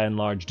been by and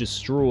large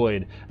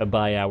destroyed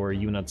by our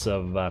units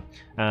of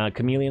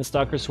Chameleon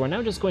Stalkers, who are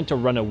now just going to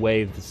run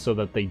away so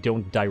that they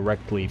don't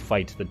directly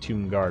fight the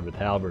Tomb Guard with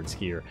halberds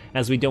here,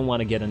 as we don't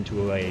want to get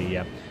into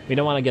a we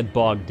don't want to get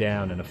bogged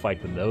down in a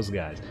fight with those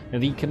guys. Now,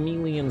 the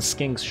Chameleon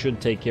Skinks should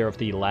take care of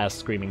the last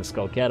Screaming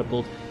Skull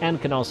catapult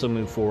and can also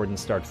move forward and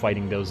start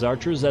fighting those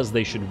archers, as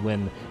they should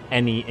win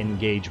any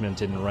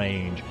engagement in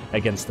range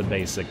against the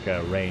basic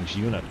ranged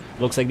unit.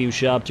 Looks like the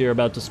Ushabti are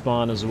about to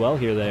spawn as well.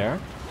 Here they are.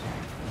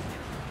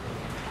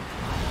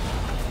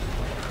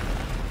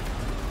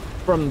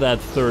 From that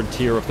third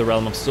tier of the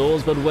Realm of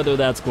Souls, but whether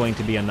that's going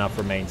to be enough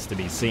remains to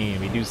be seen.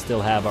 We do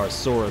still have our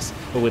Saurus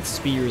with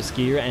spears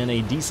here and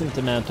a decent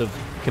amount of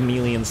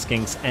Chameleon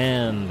Skinks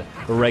and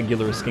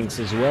regular Skinks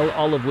as well,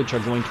 all of which are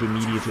going to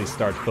immediately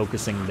start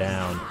focusing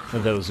down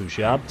those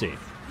Ushabti.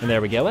 And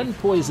there we go, and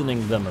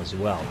poisoning them as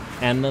well.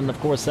 And then, of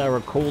course,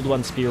 our Cold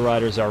One Spear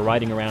Riders are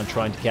riding around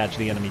trying to catch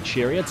the enemy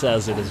chariots,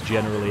 as it is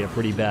generally a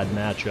pretty bad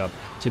matchup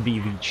to be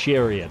the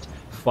chariot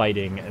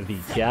fighting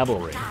the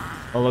cavalry.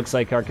 Well, looks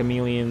like our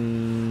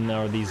Chameleon,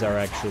 or these are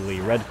actually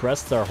Red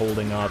Crests, are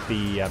holding off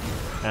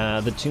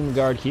the Tomb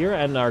Guard here,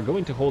 and are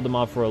going to hold them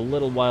off for a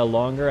little while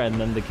longer,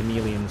 and then the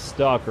Chameleon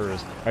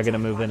Stalkers are going to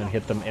move in and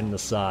hit them in the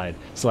side,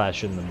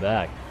 slash in the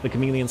back. The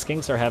Chameleon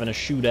Skinks are having a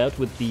shootout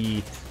with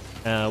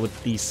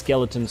the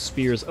skeleton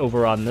spears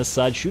over on this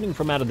side, shooting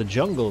from out of the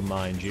jungle,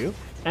 mind you,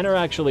 and are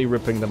actually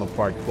ripping them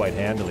apart quite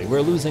handily.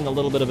 We're losing a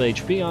little bit of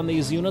HP on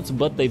these units,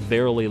 but they've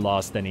barely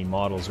lost any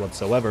models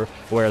whatsoever,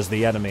 whereas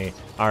the enemy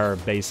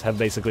have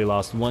basically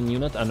lost one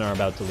unit and are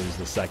about to lose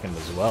the second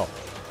as well.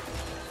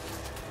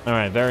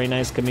 Alright, very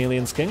nice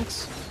Chameleon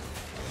Skinks.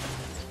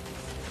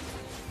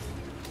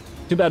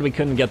 Too bad we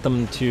couldn't get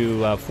them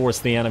to force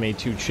the enemy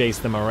to chase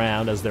them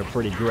around, as they're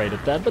pretty great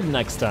at that, but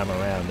next time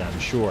around, I'm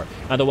sure.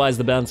 Otherwise,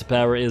 the balance of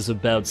power is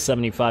about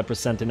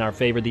 75% in our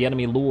favor. The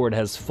enemy lord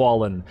has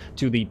fallen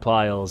to the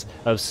piles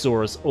of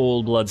Saurus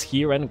Old Bloods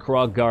here, and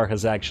Kroq-Gar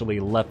has actually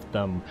left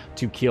them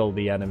to kill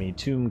the enemy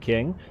Tomb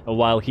King,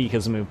 while he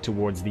has moved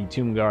towards the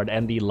Tomb Guard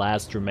and the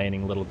last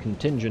remaining little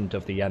contingent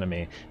of the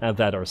enemy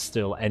that are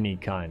still any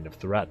kind of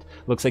threat.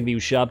 Looks like the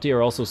Ushabti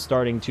are also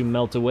starting to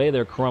melt away.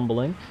 They're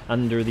crumbling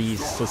under the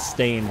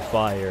sustained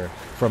fire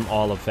from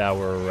all of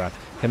our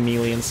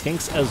Chameleon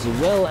Skinks, as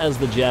well as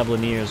the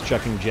Javelineers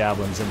chucking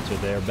javelins into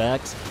their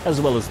backs,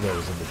 as well as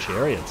those of the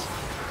chariots.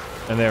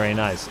 And very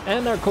nice.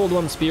 And our Cold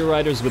One Spear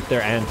Riders with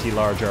their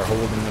anti-large are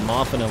holding them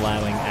off and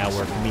allowing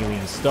our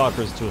Chameleon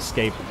Stalkers to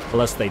escape,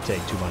 lest they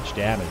take too much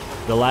damage.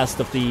 The last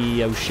of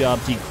the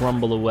Ushabti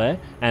crumble away,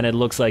 and it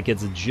looks like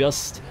it's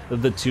just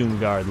the Tomb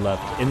Guard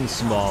left in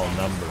small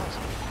numbers.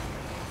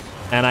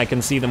 And I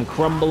can see them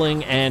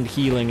crumbling and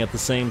healing at the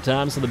same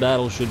time, so the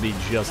battle should be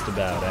just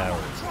about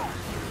ours.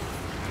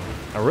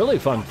 A really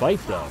fun fight,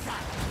 though.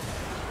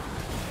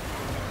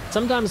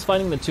 Sometimes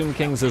fighting the Tomb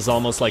Kings is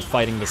almost like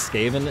fighting the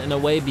Skaven in a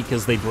way,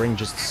 because they bring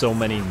just so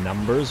many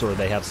numbers, or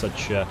they have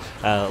such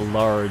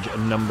large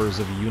numbers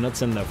of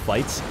units in their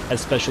fights,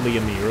 especially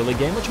in the early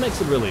game, which makes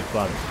it really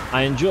fun.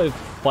 I enjoy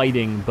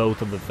fighting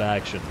both of the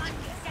factions.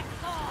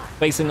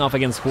 Facing off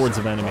against hordes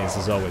of enemies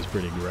is always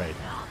pretty great.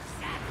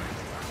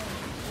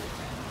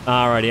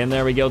 Alrighty, and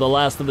there we go, the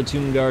last of the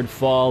Tomb Guard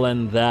fall,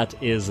 and that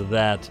is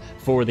that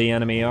for the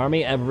enemy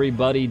army.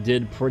 Everybody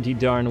did pretty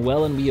darn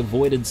well, and we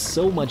avoided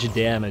so much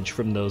damage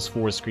from those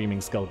 4 Screaming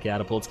Skull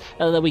catapults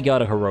that we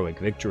got a heroic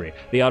victory.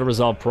 The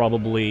auto-resolve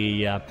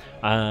probably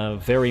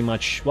very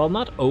much, well,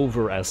 not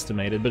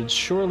overestimated, but it's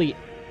surely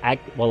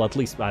well, at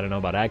least, I don't know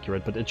about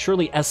accurate, but it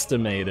surely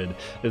estimated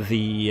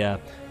the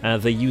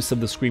use of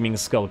the Screaming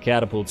Skull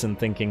catapults in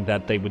thinking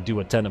that they would do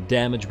a ton of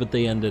damage, but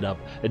they ended up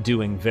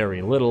doing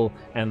very little,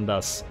 and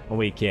thus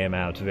we came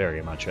out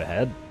very much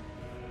ahead.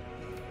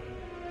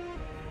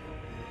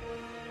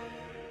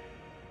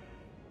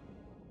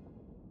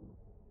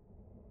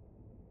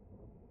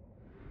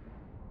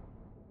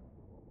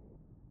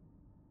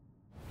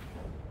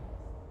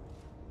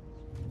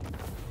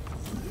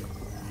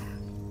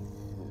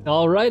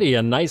 Alrighty,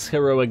 a nice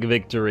heroic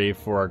victory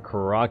for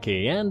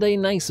Kroq-Gar, and a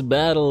nice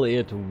battle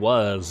it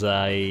was.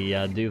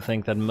 I do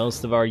think that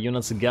most of our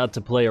units got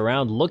to play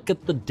around. Look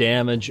at the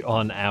damage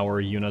on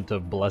our unit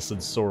of Blessed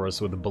Saurus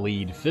with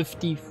Bleed,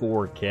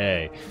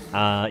 54k.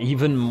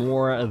 Even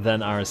more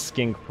than our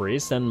Skink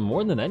Priest, and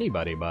more than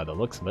anybody by the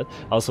looks of it.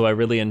 Also, I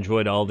really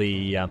enjoyed all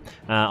the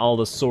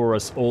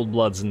Saurus Old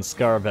Bloods and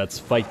Scarvets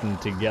fighting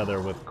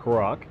together with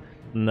Kroq.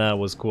 And that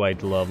was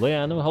quite lovely,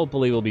 and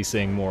hopefully we'll be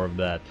seeing more of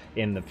that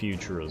in the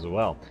future as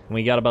well.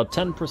 We got about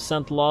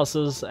 10%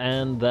 losses,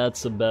 and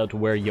that's about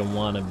where you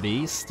want to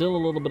be. Still a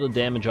little bit of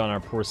damage on our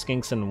poor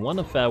skinks, and one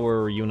of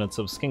our units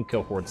of skink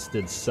cohorts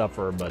did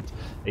suffer, but,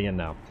 you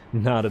know,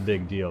 not a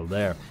big deal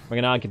there. We're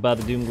going to occupy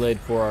the Doomglade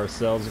for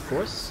ourselves, of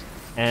course.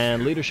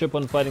 And leadership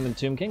when fighting the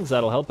Tomb Kings,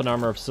 that'll help. An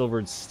armor of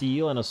silvered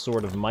steel and a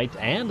sword of might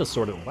and a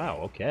sword of... Wow,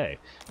 okay.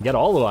 Get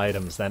all the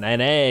items then. And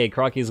hey,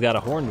 Kroq-Gar's got a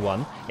horned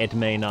one. It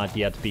may not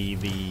yet be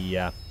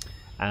the...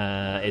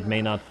 it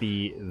may not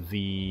be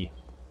the...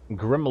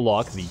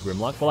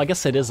 Grimlock. Well, I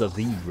guess it is the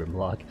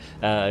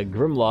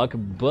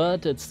Grimlock,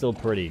 but it's still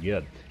pretty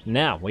good.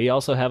 Now, we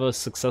also have a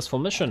successful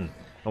mission,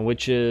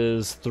 which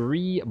is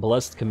 3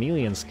 Blessed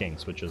Chameleon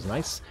Skinks, which is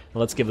nice.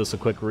 Let's give this a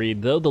quick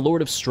read, though. The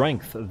Lord of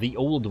Strength, the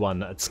Old One,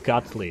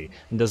 Xhotl,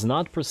 does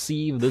not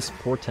perceive this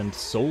portent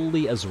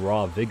solely as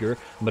raw vigor,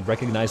 but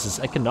recognizes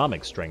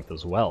economic strength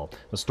as well.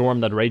 The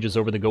storm that rages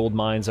over the gold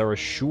mines are a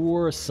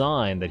sure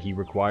sign that he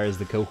requires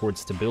the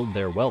cohorts to build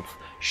their wealth.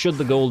 Should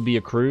the gold be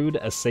accrued,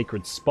 a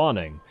sacred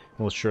spawning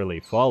will surely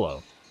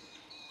follow.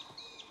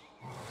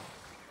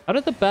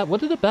 What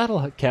do the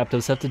battle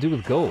captives have to do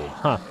with gold?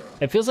 Huh.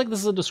 It feels like this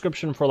is a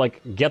description for,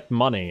 like, get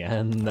money,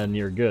 and then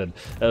you're good.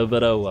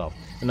 But oh well.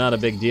 Not a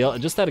big deal.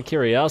 Just out of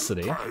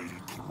curiosity,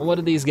 what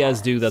do these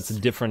guys do that's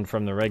different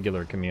from the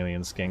regular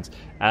Chameleon Skinks?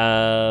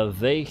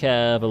 They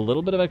have a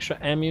little bit of extra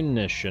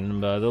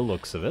ammunition by the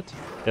looks of it.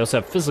 They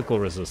also have physical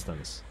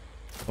resistance,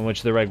 in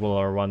which the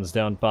regular one's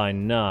down by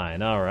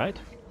 9. Alright.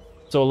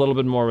 So a little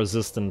bit more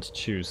resistant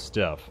to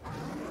stuff.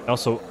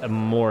 Also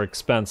more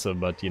expensive,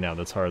 but you know,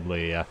 that's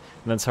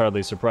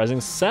hardly surprising.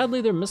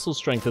 Sadly, their missile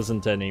strength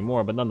isn't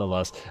anymore, but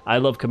nonetheless, I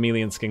love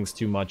Chameleon Skinks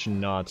too much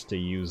not to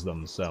use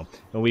them, so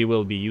we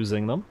will be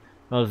using them.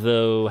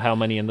 Although, how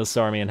many in this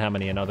army and how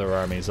many in other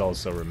armies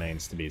also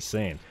remains to be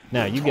seen.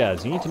 Now, you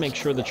guys, you need to make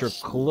sure that you're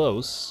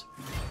close,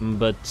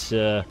 but,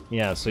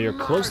 yeah, so you're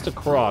close to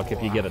Kroq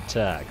if you get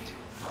attacked,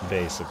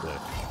 basically.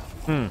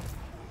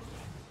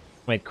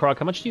 Wait, Kroq,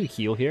 how much do you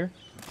heal here?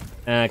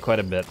 Quite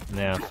a bit.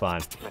 Yeah,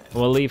 fine.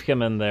 We'll leave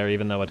him in there,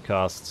 even though it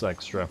costs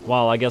extra.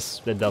 Well, I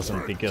guess it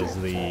doesn't, because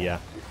the,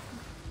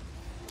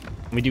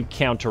 we do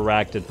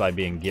counteract it by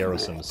being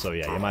garrisoned, so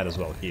yeah, you might as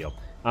well heal.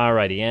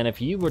 Alrighty, and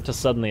if you were to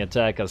suddenly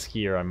attack us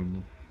here,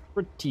 I'm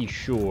pretty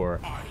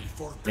sure...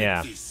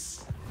 Yeah.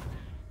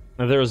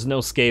 There is no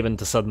Skaven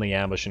to suddenly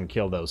ambush and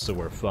kill those, so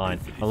we're fine.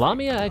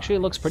 Lamia actually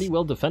looks pretty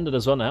well defended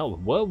as well now.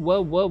 Whoa,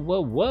 whoa, whoa,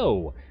 whoa,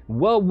 whoa!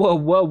 Whoa, whoa,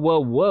 whoa, whoa,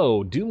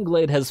 whoa!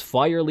 Doomglade has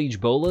Fire Leech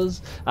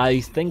Bolas? I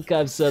think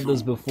I've said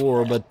this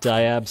before, but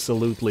I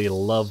absolutely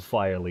love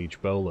Fire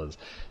Leech Bolas.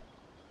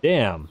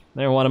 Damn,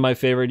 they're one of my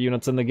favorite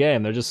units in the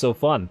game. They're just so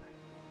fun.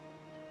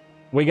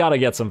 We gotta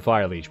get some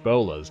Fire Leech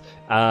Bolas.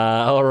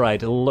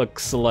 Alright,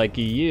 looks like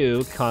you,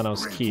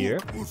 Kanos here.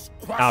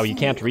 Oh, you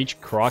can't reach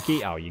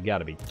Kroq-Gar? Oh, you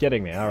gotta be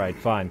kidding me. Alright,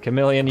 fine.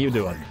 Chameleon, you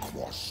do it.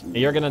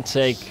 You're gonna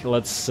take,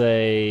 let's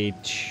say,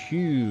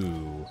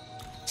 2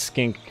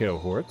 skink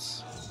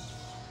cohorts.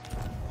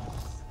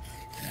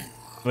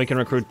 We can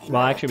recruit,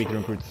 well, actually we can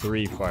recruit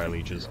 3 Fire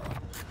Leeches.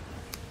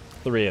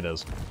 3 it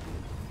is.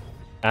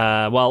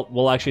 Well,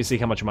 we'll actually see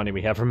how much money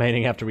we have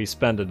remaining after we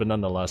spend it, but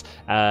nonetheless.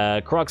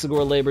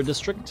 Kroq-Gar Labor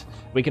District.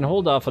 We can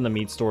hold off on the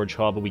Meat Storage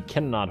Hall, but we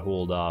cannot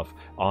hold off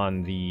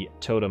on the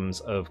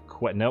Totems of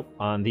nope,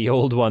 on the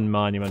Old One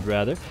Monument,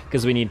 rather,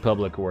 because we need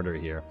public order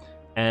here.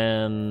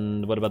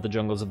 And what about the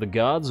Jungles of the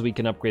Gods? We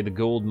can upgrade the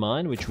Gold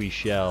Mine, which we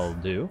shall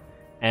do.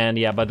 And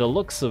yeah, by the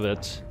looks of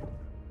it,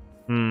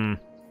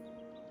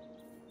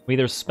 we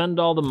either spend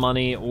all the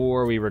money,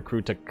 or we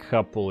recruit a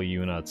couple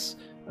units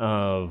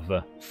of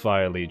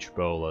Fire Leech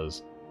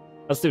Bolas.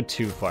 Let's do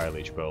 2 Fire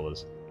Leech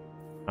Bolas.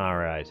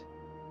 Alright.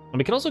 And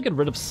we can also get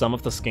rid of some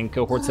of the skink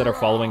cohorts that are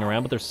following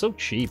around, but they're so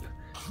cheap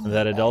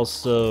that it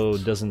also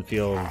doesn't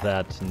feel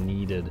that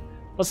needed.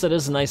 Plus, it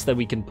is nice that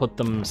we can put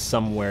them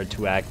somewhere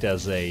to act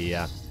as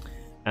a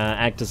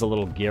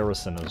little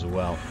garrison as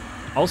well.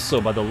 Also,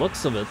 by the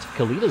looks of it,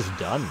 Khalid's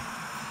done.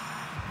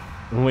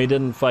 We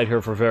didn't fight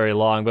her for very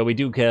long, but we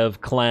do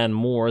have Clan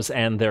Moors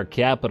and their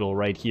capital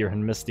right here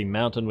in Misty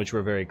Mountain, which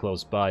we're very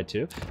close by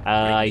to.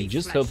 I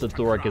just hope that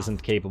Thorek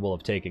isn't capable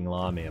of taking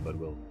Lamia, but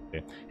we'll see.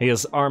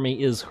 His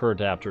army is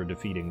hurt after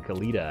defeating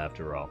Khalida,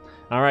 after all.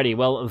 Alrighty,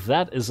 well,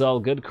 that is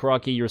all good.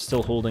 Kroq-Gar, you're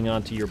still holding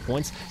on to your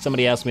points.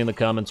 Somebody asked me in the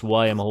comments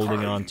why I'm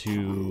holding on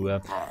to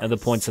the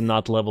points and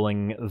not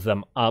leveling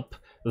them up,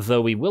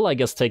 though we will, I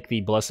guess, take the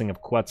Blessing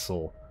of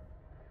Quetzal.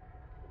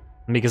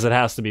 Because it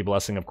has to be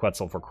Blessing of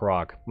Quetzal for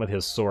Kroq, with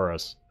his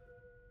Saurus.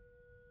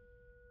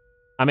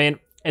 I mean,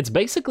 it's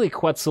basically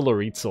Quetzal or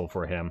Xhotl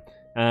for him.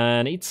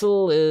 And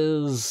Xhotl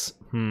is...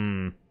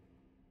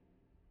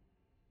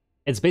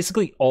 It's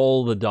basically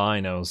all the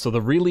dinos, so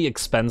the really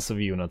expensive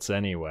units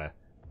anyway.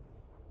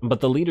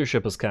 But the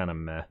leadership is kind of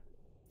meh.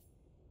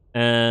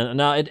 And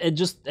no, it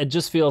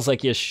just feels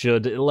like you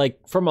should,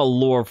 like, from a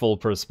loreful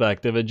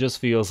perspective, it just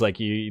feels like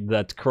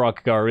that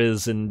Kroq-Gar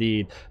is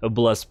indeed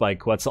blessed by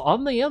Quetzal.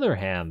 On the other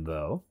hand,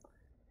 though,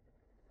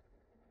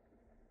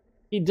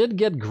 he did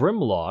get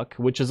Grimlock,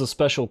 which is a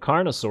special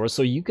Carnosaur,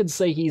 so you could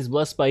say he's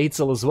blessed by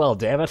Xhotl as well,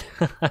 damn it.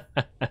 Alright,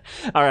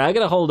 I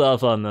gotta hold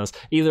off on this.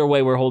 Either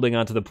way, we're holding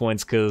on to the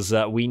points, because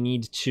we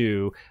need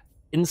to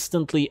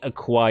instantly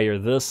acquire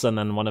this and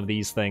then one of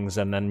these things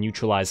and then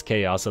neutralize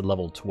chaos at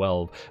level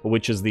 12,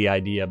 which is the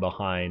idea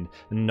behind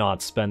not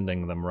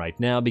spending them right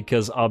now,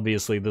 because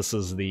obviously this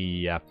is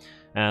the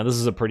this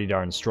is a pretty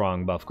darn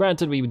strong buff.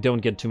 Granted, we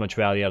don't get too much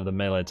value out of the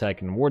melee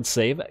attack and ward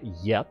save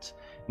yet,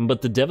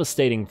 but the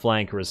devastating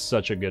flanker is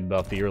such a good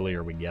buff. The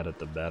earlier we get it,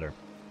 the better.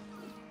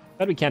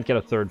 Bet we can't get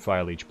a third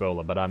Fire Leech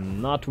Bola, but I'm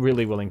not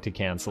really willing to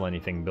cancel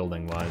anything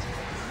building wise.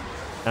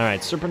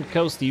 Alright, Serpent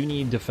Coast, you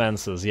need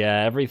defenses.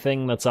 Yeah,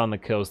 everything that's on the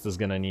coast is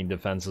gonna need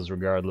defenses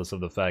regardless of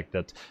the fact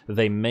that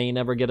they may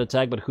never get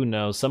attacked, but who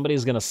knows?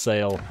 Somebody's gonna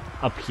sail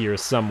up here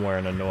somewhere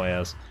and annoy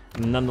us.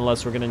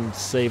 Nonetheless, we're gonna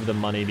save the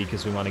money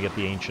because we want to get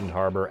the Ancient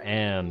Harbor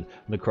and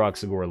the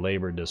Kroq-Gar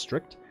Labor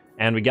District.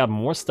 And we got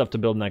more stuff to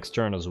build next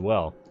turn as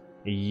well.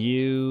 Yeah,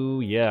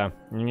 you're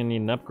gonna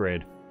need an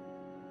upgrade.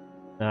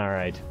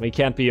 Alright, we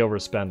can't be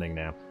overspending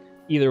now.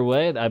 Either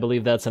way, I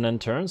believe that's an end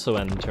turn, so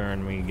end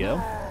turn we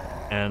go.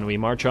 And we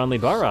march on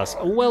Libaras.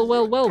 Well,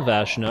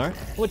 Vashnar.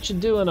 What you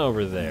doing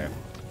over there?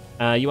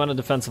 You want a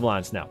defensive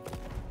alliance? No.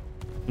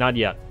 Not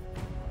yet.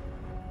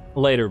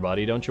 Later,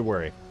 buddy. Don't you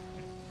worry.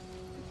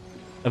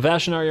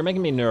 Vashnar, you're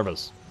making me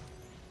nervous.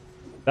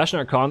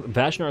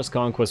 Vashnar's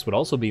Conquest would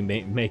also be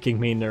making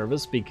me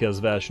nervous,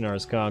 because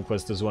Vashnar's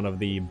Conquest is one of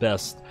the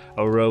best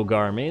rogue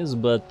armies,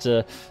 but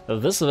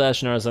this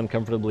Vashnar is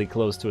uncomfortably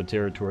close to a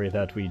territory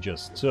that we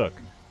just took.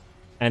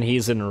 And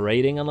he's in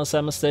raiding, unless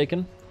I'm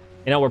mistaken.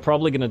 You know, we're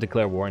probably going to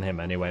declare war on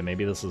him anyway.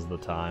 Maybe this is the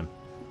time.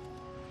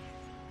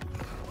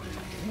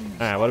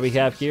 Alright, what do we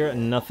have here?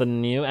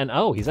 Nothing new. And,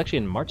 oh, he's actually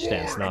in March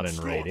Stance, not in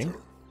raiding.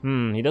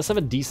 He does have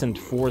a decent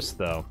force,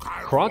 though.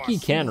 Kroq-Gar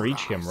can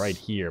reach him right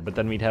here, but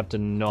then we'd have to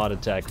not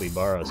attack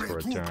Libaras for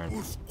a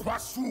turn.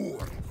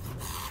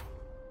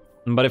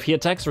 But if he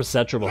attacks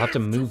Resetra, we'll have to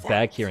move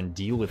back here and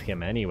deal with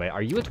him anyway.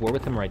 Are you at war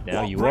with him right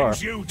now? You are.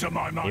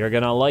 You're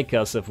gonna like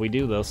us if we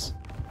do this.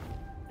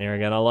 You're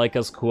gonna like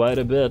us quite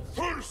a bit.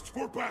 First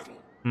for battle.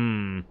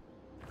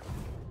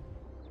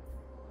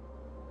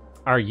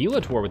 Are you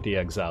at war with the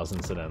Exiles,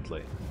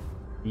 incidentally?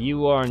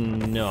 You are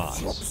not.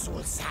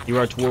 You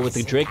are at war with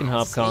the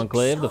Drakenhof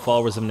Conclave, the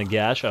Followers of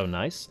Nagash, oh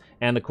nice,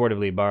 and the Court of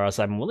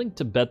Libaras. I'm willing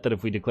to bet that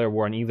if we declare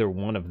war on either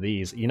one of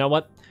these... You know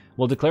what?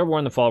 We'll declare war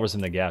on the Followers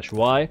of Nagash.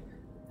 Why?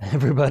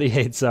 Everybody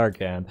hates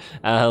Arcan.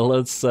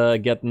 Let's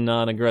get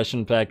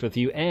non-aggression pact with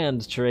you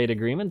and trade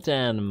agreement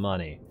and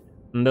money.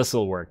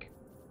 This'll work.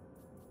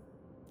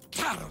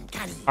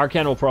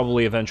 Arcan will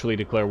probably eventually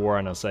declare war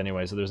on us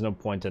anyway, so there's no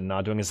point in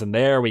not doing this. And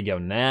there we go.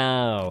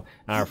 Now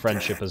our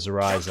friendship is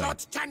rising.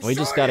 We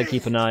just gotta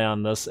keep an eye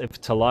on this.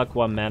 If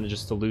Talakwa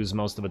manages to lose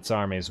most of its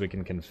armies, we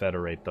can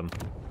confederate them.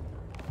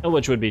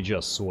 Which would be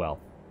just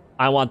swell.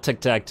 I want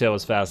Tic-Tac-Toe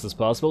as fast as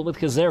possible with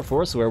Khazair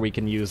Force, where we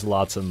can use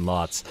lots and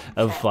lots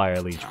of Fire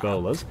Leech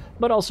Bolas,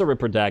 but also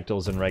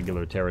Ripperdactyls and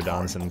regular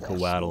Pterodons and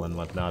Coatl and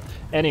whatnot.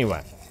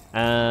 Anyway.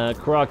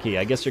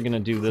 Kroq-Gar, I guess you're gonna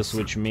do this,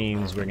 which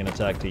means we're gonna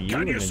talk to you.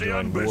 We're gonna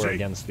join war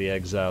against the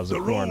Exiles of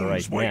Khorne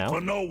right now.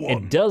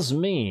 It does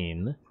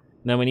mean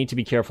that we need to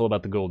be careful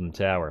about the Golden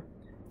Tower.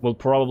 We'll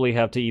probably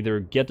have to either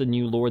get a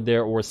new lord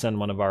there or send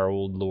one of our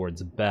old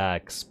lords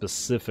back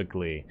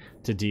specifically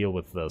to deal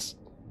with this,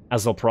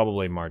 as they'll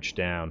probably march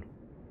down.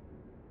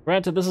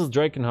 Granted, this is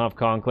Drakenhof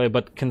Conclave,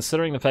 but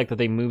considering the fact that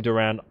they moved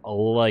around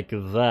like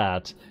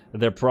that,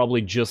 they're probably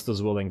just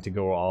as willing to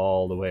go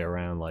all the way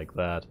around like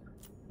that.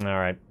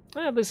 Alright.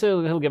 At least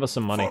he'll give us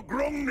some money.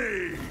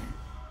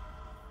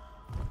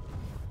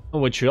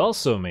 Which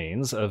also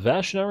means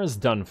Vashnar is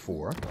done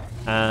for,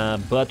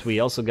 but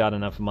we also got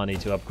enough money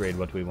to upgrade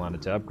what we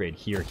wanted to upgrade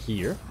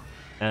here.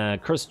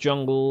 Cursed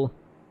Jungle,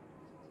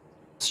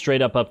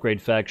 straight up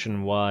upgrade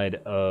faction-wide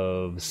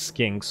of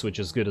Skinks, which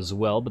is good as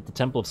well, but the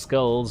Temple of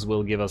Skulls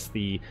will give us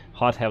the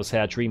Hothouse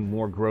Hatchery,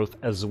 more growth,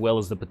 as well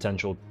as the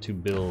potential to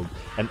build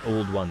an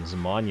Old One's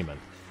Monument.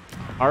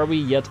 Are we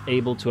yet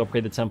able to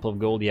upgrade the Temple of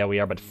Gold? Yeah, we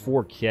are, but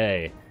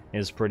 4K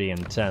is pretty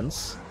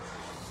intense.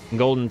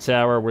 Golden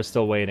Tower, we're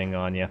still waiting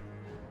on you.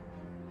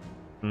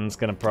 It's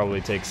gonna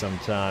probably take some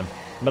time.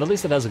 But at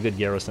least it has a good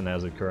garrison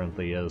as it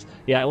currently is.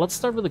 Yeah, let's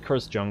start with the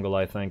Cursed Jungle,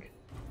 I think.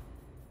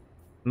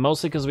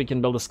 Mostly because we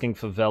can build a Skink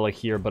Favela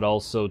here, but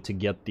also to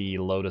get the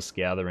Lotus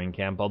Gathering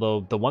Camp.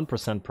 Although the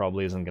 1%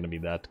 probably isn't going to be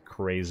that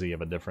crazy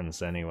of a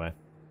difference anyway.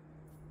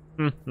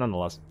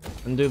 Nonetheless.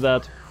 And do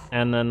that,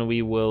 and then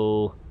we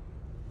will...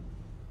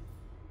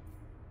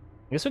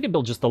 I guess we could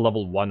build just a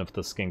level 1 of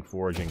the Skink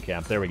Foraging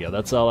Camp. There we go.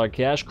 That's all our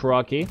cash.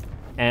 Kroq-Gar.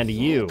 And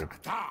you,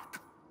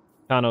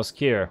 Kanos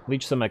Kier,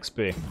 leech some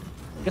XP.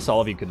 I guess all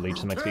of you could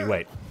leech some XP.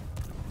 Wait.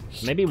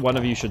 Maybe one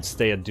of you should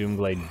stay at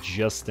Doomglade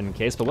just in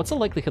case, but what's the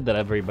likelihood that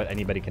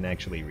anybody can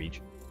actually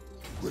reach?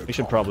 We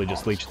should probably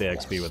just leech the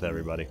XP with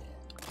everybody.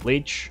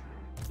 Leech.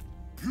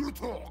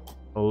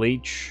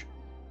 Leech.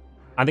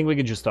 I think we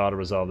could just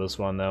auto-resolve this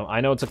one, though. I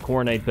know it's a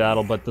Coronate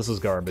battle, but this is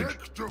garbage.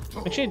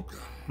 Actually,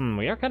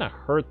 we are kind of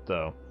hurt,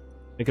 though.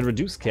 We could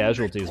reduce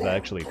casualties by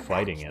actually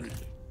fighting it.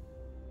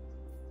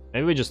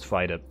 Maybe we just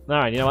fight it.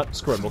 Alright, you know what?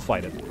 Screw it, we'll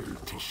fight it.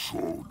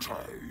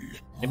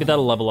 Maybe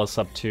that'll level us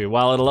up to...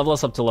 Well, it'll level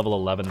us up to level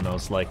 11,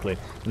 most likely.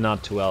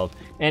 Not 12.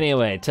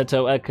 Anyway,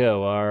 Teto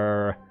Echo,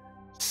 our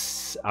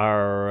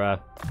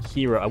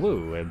hero...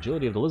 Woo,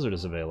 Agility of the Lizard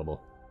is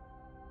available.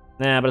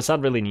 Nah, but it's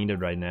not really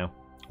needed right now.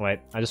 Wait,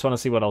 I just want to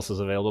see what else is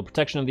available.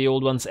 Protection of the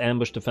Old Ones,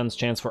 Ambush Defense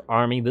Chance for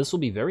Army. This will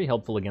be very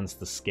helpful against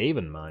the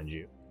Skaven, mind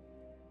you.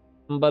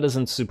 But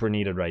isn't super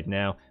needed right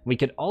now. We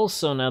could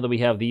also, now that we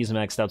have these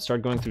maxed out,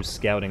 start going through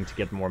scouting to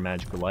get more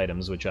magical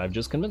items, which I've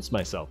just convinced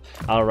myself.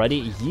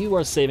 Alrighty, you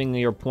are saving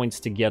your points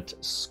to get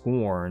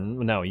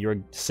your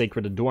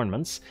Sacred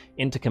Adornments,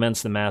 into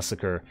Commence the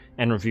Massacre,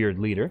 and Revered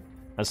Leader.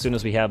 As soon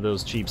as we have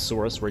those cheap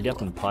source, we're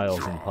getting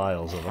piles and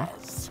piles of them.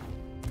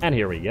 And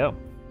here we go.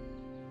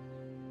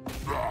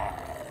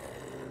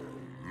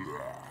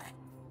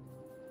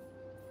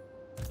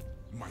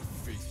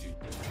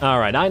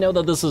 Alright, I know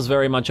that this is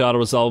very much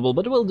auto-resolvable,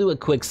 but we'll do a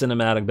quick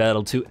cinematic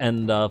battle to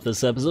end off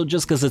this episode,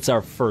 just because it's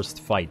our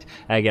first fight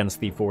against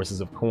the forces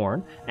of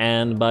Khorne,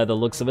 and by the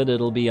looks of it,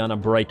 it'll be on a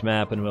bright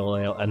map, and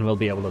we'll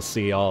be able to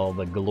see all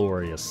the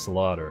glorious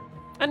slaughter.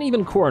 And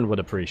even Khorne would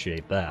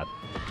appreciate that.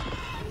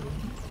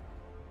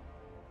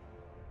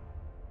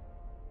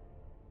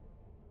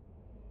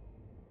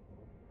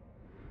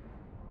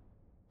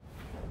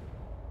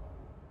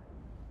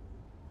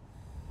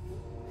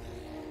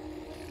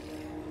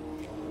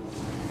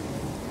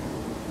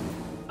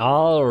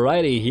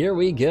 Alrighty, here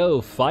we go.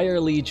 Fire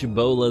Leech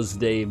Bola's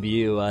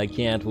debut. I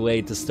can't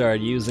wait to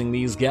start using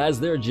these guys.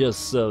 They're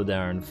just so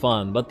darn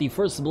fun. But the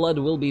first blood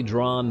will be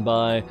drawn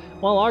by,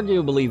 well,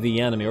 arguably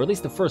the enemy, or at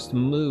least the first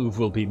move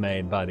will be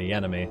made by the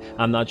enemy.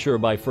 I'm not sure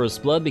by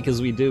first blood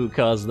because we do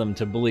cause them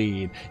to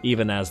bleed,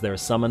 even as they're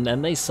summoned,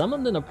 and they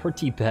summoned in a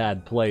pretty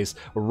bad place,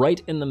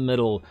 right in the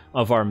middle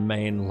of our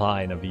main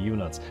line of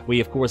units. We,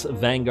 of course,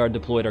 Vanguard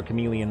deployed our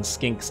Chameleon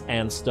Skinks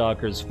and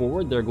Stalkers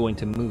forward. They're going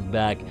to move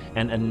back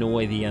and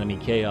annoy the enemy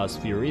Chaos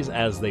Furies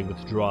as they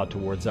withdraw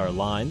towards our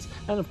lines,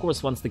 and of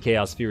course once the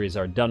Chaos Furies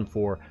are done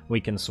for, we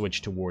can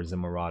switch towards the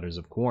Marauders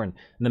of Khorne. And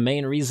the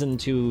main reason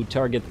to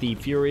target the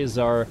Furies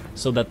are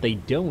so that they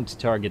don't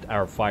target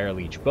our Fire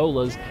Leech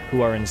Bolas,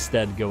 who are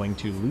instead going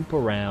to loop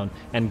around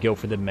and go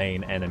for the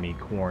main enemy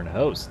Khorne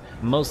host,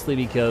 mostly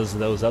because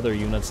those other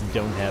units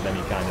don't have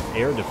any kind of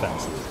air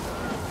defenses.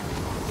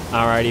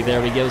 Alrighty,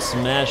 there we go,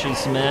 smashy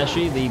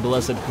smashy. The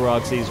Blessed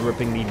Kroq-Gar's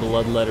ripping the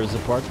Bloodletters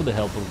apart with the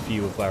help of a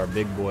few of our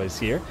big boys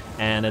here.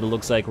 And it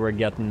looks like we're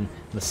getting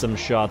some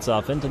shots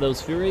off into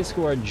those Furies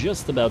who are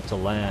just about to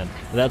land.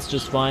 That's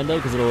just fine though,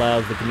 because it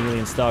allows the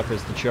Chameleon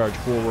Stalkers to charge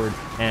forward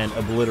and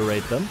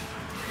obliterate them.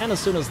 And as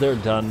soon as they're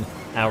done,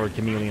 our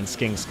Chameleon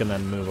Skinks can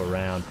then move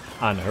around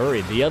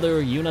unhurried. The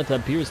other unit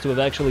appears to have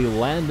actually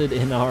landed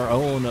in our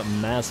own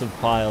massive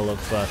pile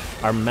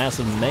of, our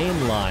massive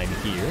main line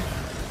here,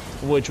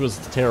 which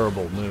was a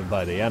terrible move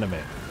by the enemy.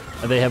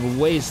 They have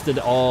wasted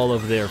all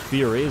of their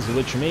Furies,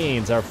 which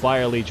means our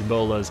Fire Leech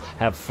Bolas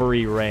have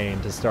free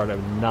reign to start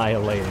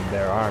annihilating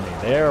their army.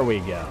 There we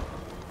go.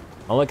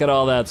 Now look at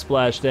all that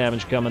splash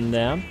damage coming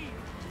down.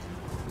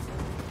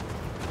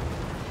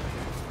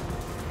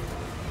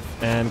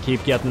 And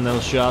keep getting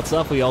those shots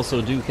off. We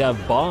also do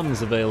have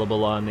bombs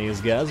available on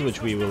these guys,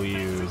 which we will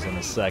use in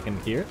a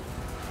second here.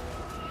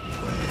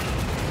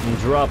 And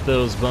drop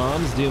those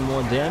bombs, do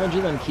more damage,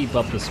 and then keep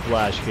up the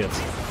splash hits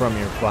from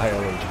your Fire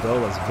Leech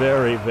Bolas.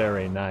 Very,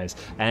 very nice.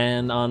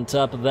 And on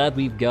top of that,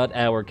 we've got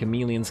our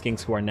Chameleon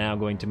Skinks who are now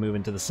going to move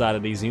into the side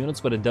of these units,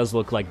 but it does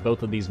look like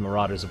both of these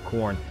Marauders of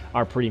Khorne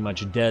are pretty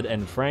much dead,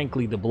 and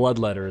frankly, the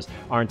Bloodletters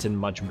aren't in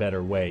much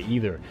better way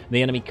either.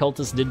 The enemy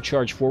Cultist did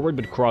charge forward,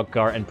 but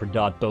Kroq-Gar and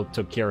Pradat both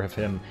took care of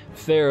him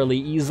fairly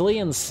easily,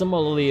 and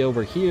similarly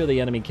over here,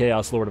 the enemy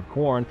Chaos Lord of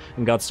Khorne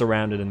got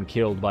surrounded and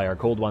killed by our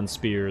Cold One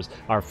Spears,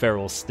 our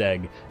Feral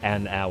Steg,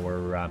 and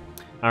our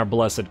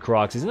Blessed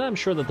Kroq-Gars, and I'm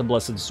sure that the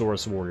Blessed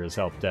Source Warriors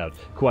helped out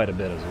quite a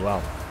bit as well.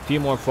 A few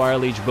more Fire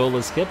Leech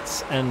Bolas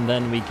hits, and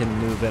then we can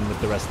move in with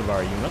the rest of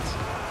our units.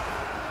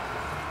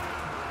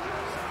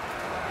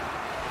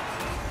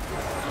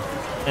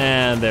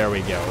 And there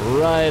we go,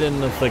 right in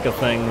the thick of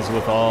things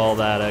with all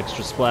that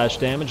extra splash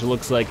damage.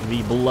 Looks like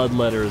the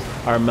bloodletters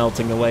are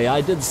melting away. I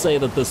did say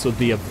that this would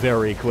be a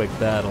very quick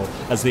battle,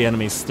 as the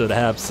enemy stood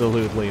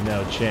absolutely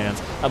no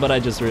chance, but I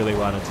just really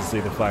wanted to see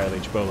the Fire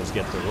Leech Bolas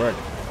get to work.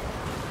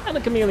 And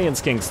the Chameleon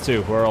Skinks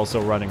too, who are also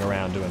running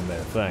around doing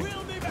their thing.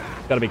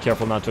 Gotta be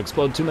careful not to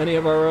explode too many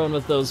of our own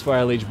with those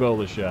Fire Leech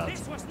Bolas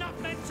shots.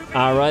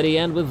 Alrighty,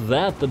 and with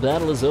that, the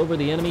battle is over,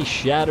 the enemy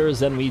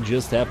shatters, and we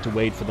just have to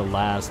wait for the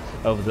last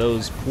of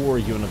those poor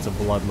units of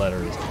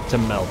Bloodletters to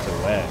melt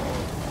away.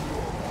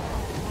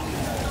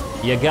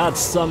 You got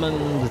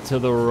summoned to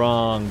the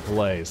wrong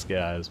place,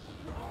 guys.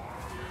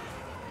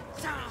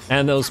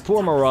 And those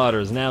poor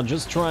Marauders now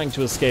just trying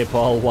to escape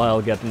all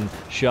while getting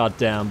shot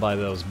down by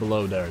those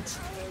blow darts.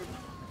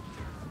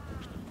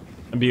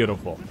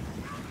 Beautiful.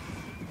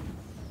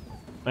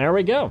 There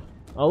we go.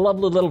 A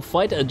lovely little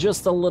fight,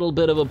 just a little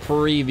bit of a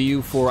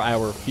preview for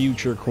our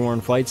future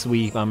Khorne fights.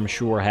 We, I'm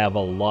sure, have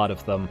a lot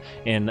of them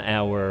in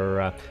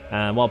our,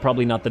 well,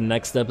 probably not the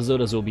next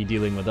episode as we'll be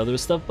dealing with other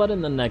stuff, but in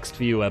the next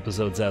few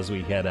episodes as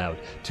we head out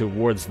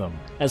towards them.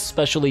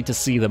 Especially to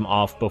see them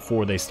off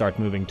before they start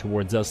moving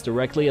towards us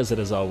directly, as it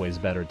is always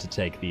better to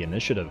take the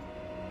initiative.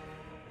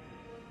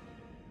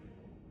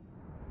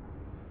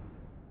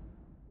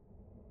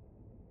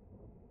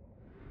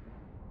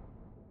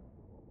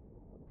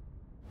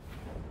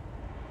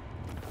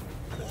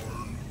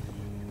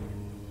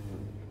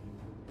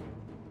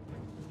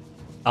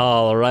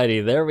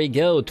 Alrighty, there we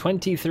go.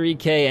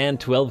 23k and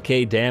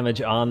 12k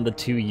damage on the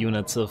 2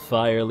 units of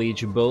Fire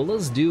Leech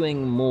Bolas,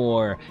 doing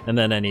more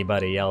than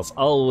anybody else.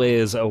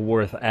 Always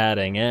worth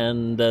adding,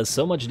 and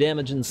so much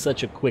damage in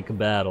such a quick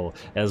battle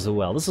as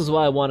well. This is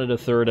why I wanted a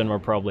third, and we're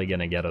probably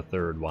gonna get a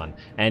third one.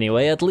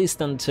 Anyway, at least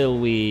until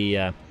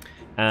we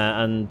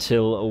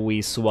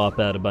swap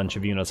out a bunch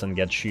of units and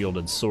get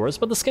shielded swords,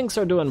 but the Skinks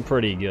are doing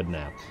pretty good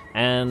now.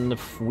 And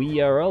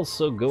we are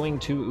also going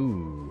to,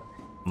 ooh,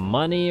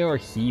 money or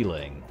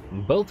healing.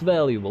 Both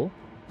valuable.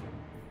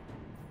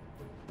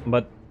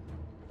 But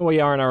we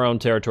are in our own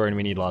territory and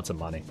we need lots of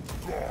money.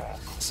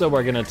 So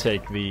we're gonna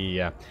take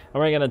the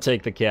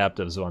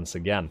captives once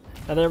again.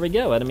 And there we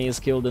go. Enemy is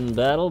killed in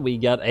battle. We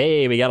got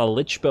a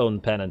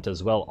Lichbone Pennant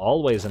as well.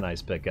 Always a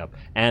nice pickup.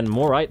 And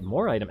more item.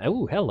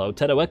 Oh, hello.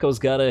 Tedo Echo's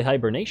got a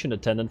Hibernation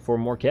Attendant for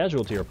more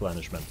casualty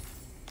replenishment.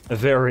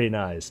 Very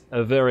nice.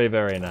 Very,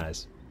 very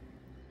nice.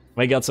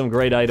 We got some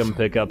great item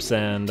pickups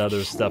and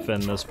other stuff in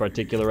this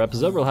particular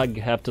episode. We'll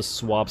have to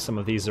swap some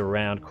of these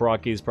around.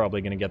 Krocky's probably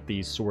going to get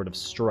the Sword of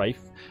Strife,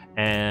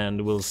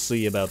 and we'll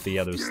see about the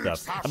other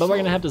stuff. But we're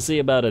going to have to see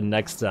about it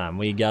next time.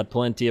 We got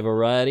plenty of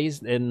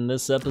varieties in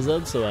this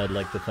episode, so I'd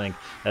like to think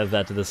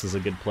that this is a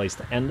good place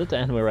to end it,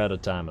 and we're out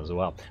of time as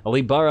well.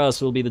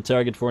 Alibaras will be the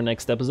target for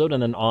next episode,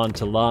 and then on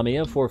to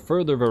Lamia for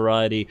further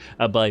variety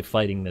by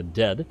fighting the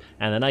dead,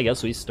 and then I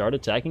guess we start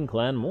attacking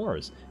Clan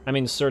Moors. I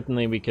mean,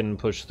 certainly we can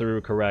push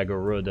through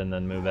Karagorud and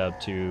then move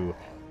out to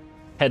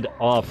head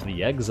off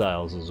the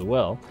Exiles as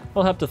well.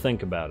 We'll have to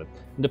think about it.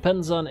 It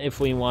depends on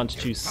if we want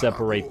to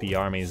separate the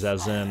armies,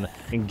 as in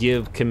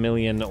give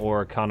Chameleon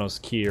or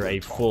Kanos Kyr a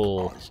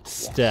full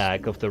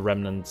stack of the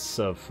remnants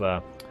of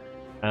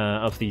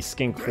the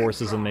Skink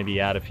forces and maybe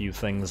add a few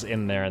things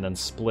in there and then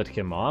split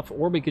him off,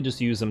 or we could just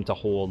use him to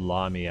hold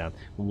Lamia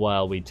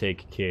while we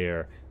take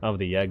care of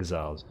the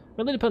Exiles.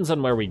 Really depends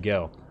on where we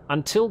go.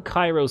 Until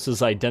Kairos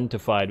is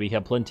identified, we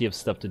have plenty of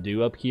stuff to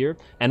do up here,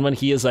 and when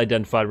he is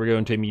identified, we're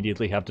going to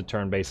immediately have to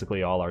turn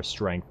basically all our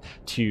strength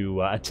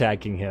to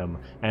attacking him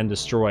and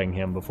destroying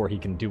him before he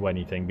can do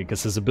anything,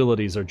 because his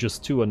abilities are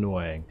just too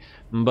annoying.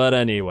 But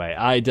anyway,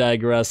 I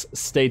digress.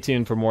 Stay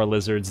tuned for more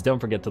lizards. Don't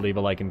forget to leave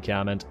a like and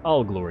comment.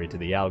 All glory to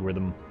the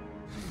algorithm.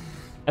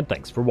 And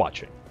thanks for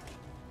watching.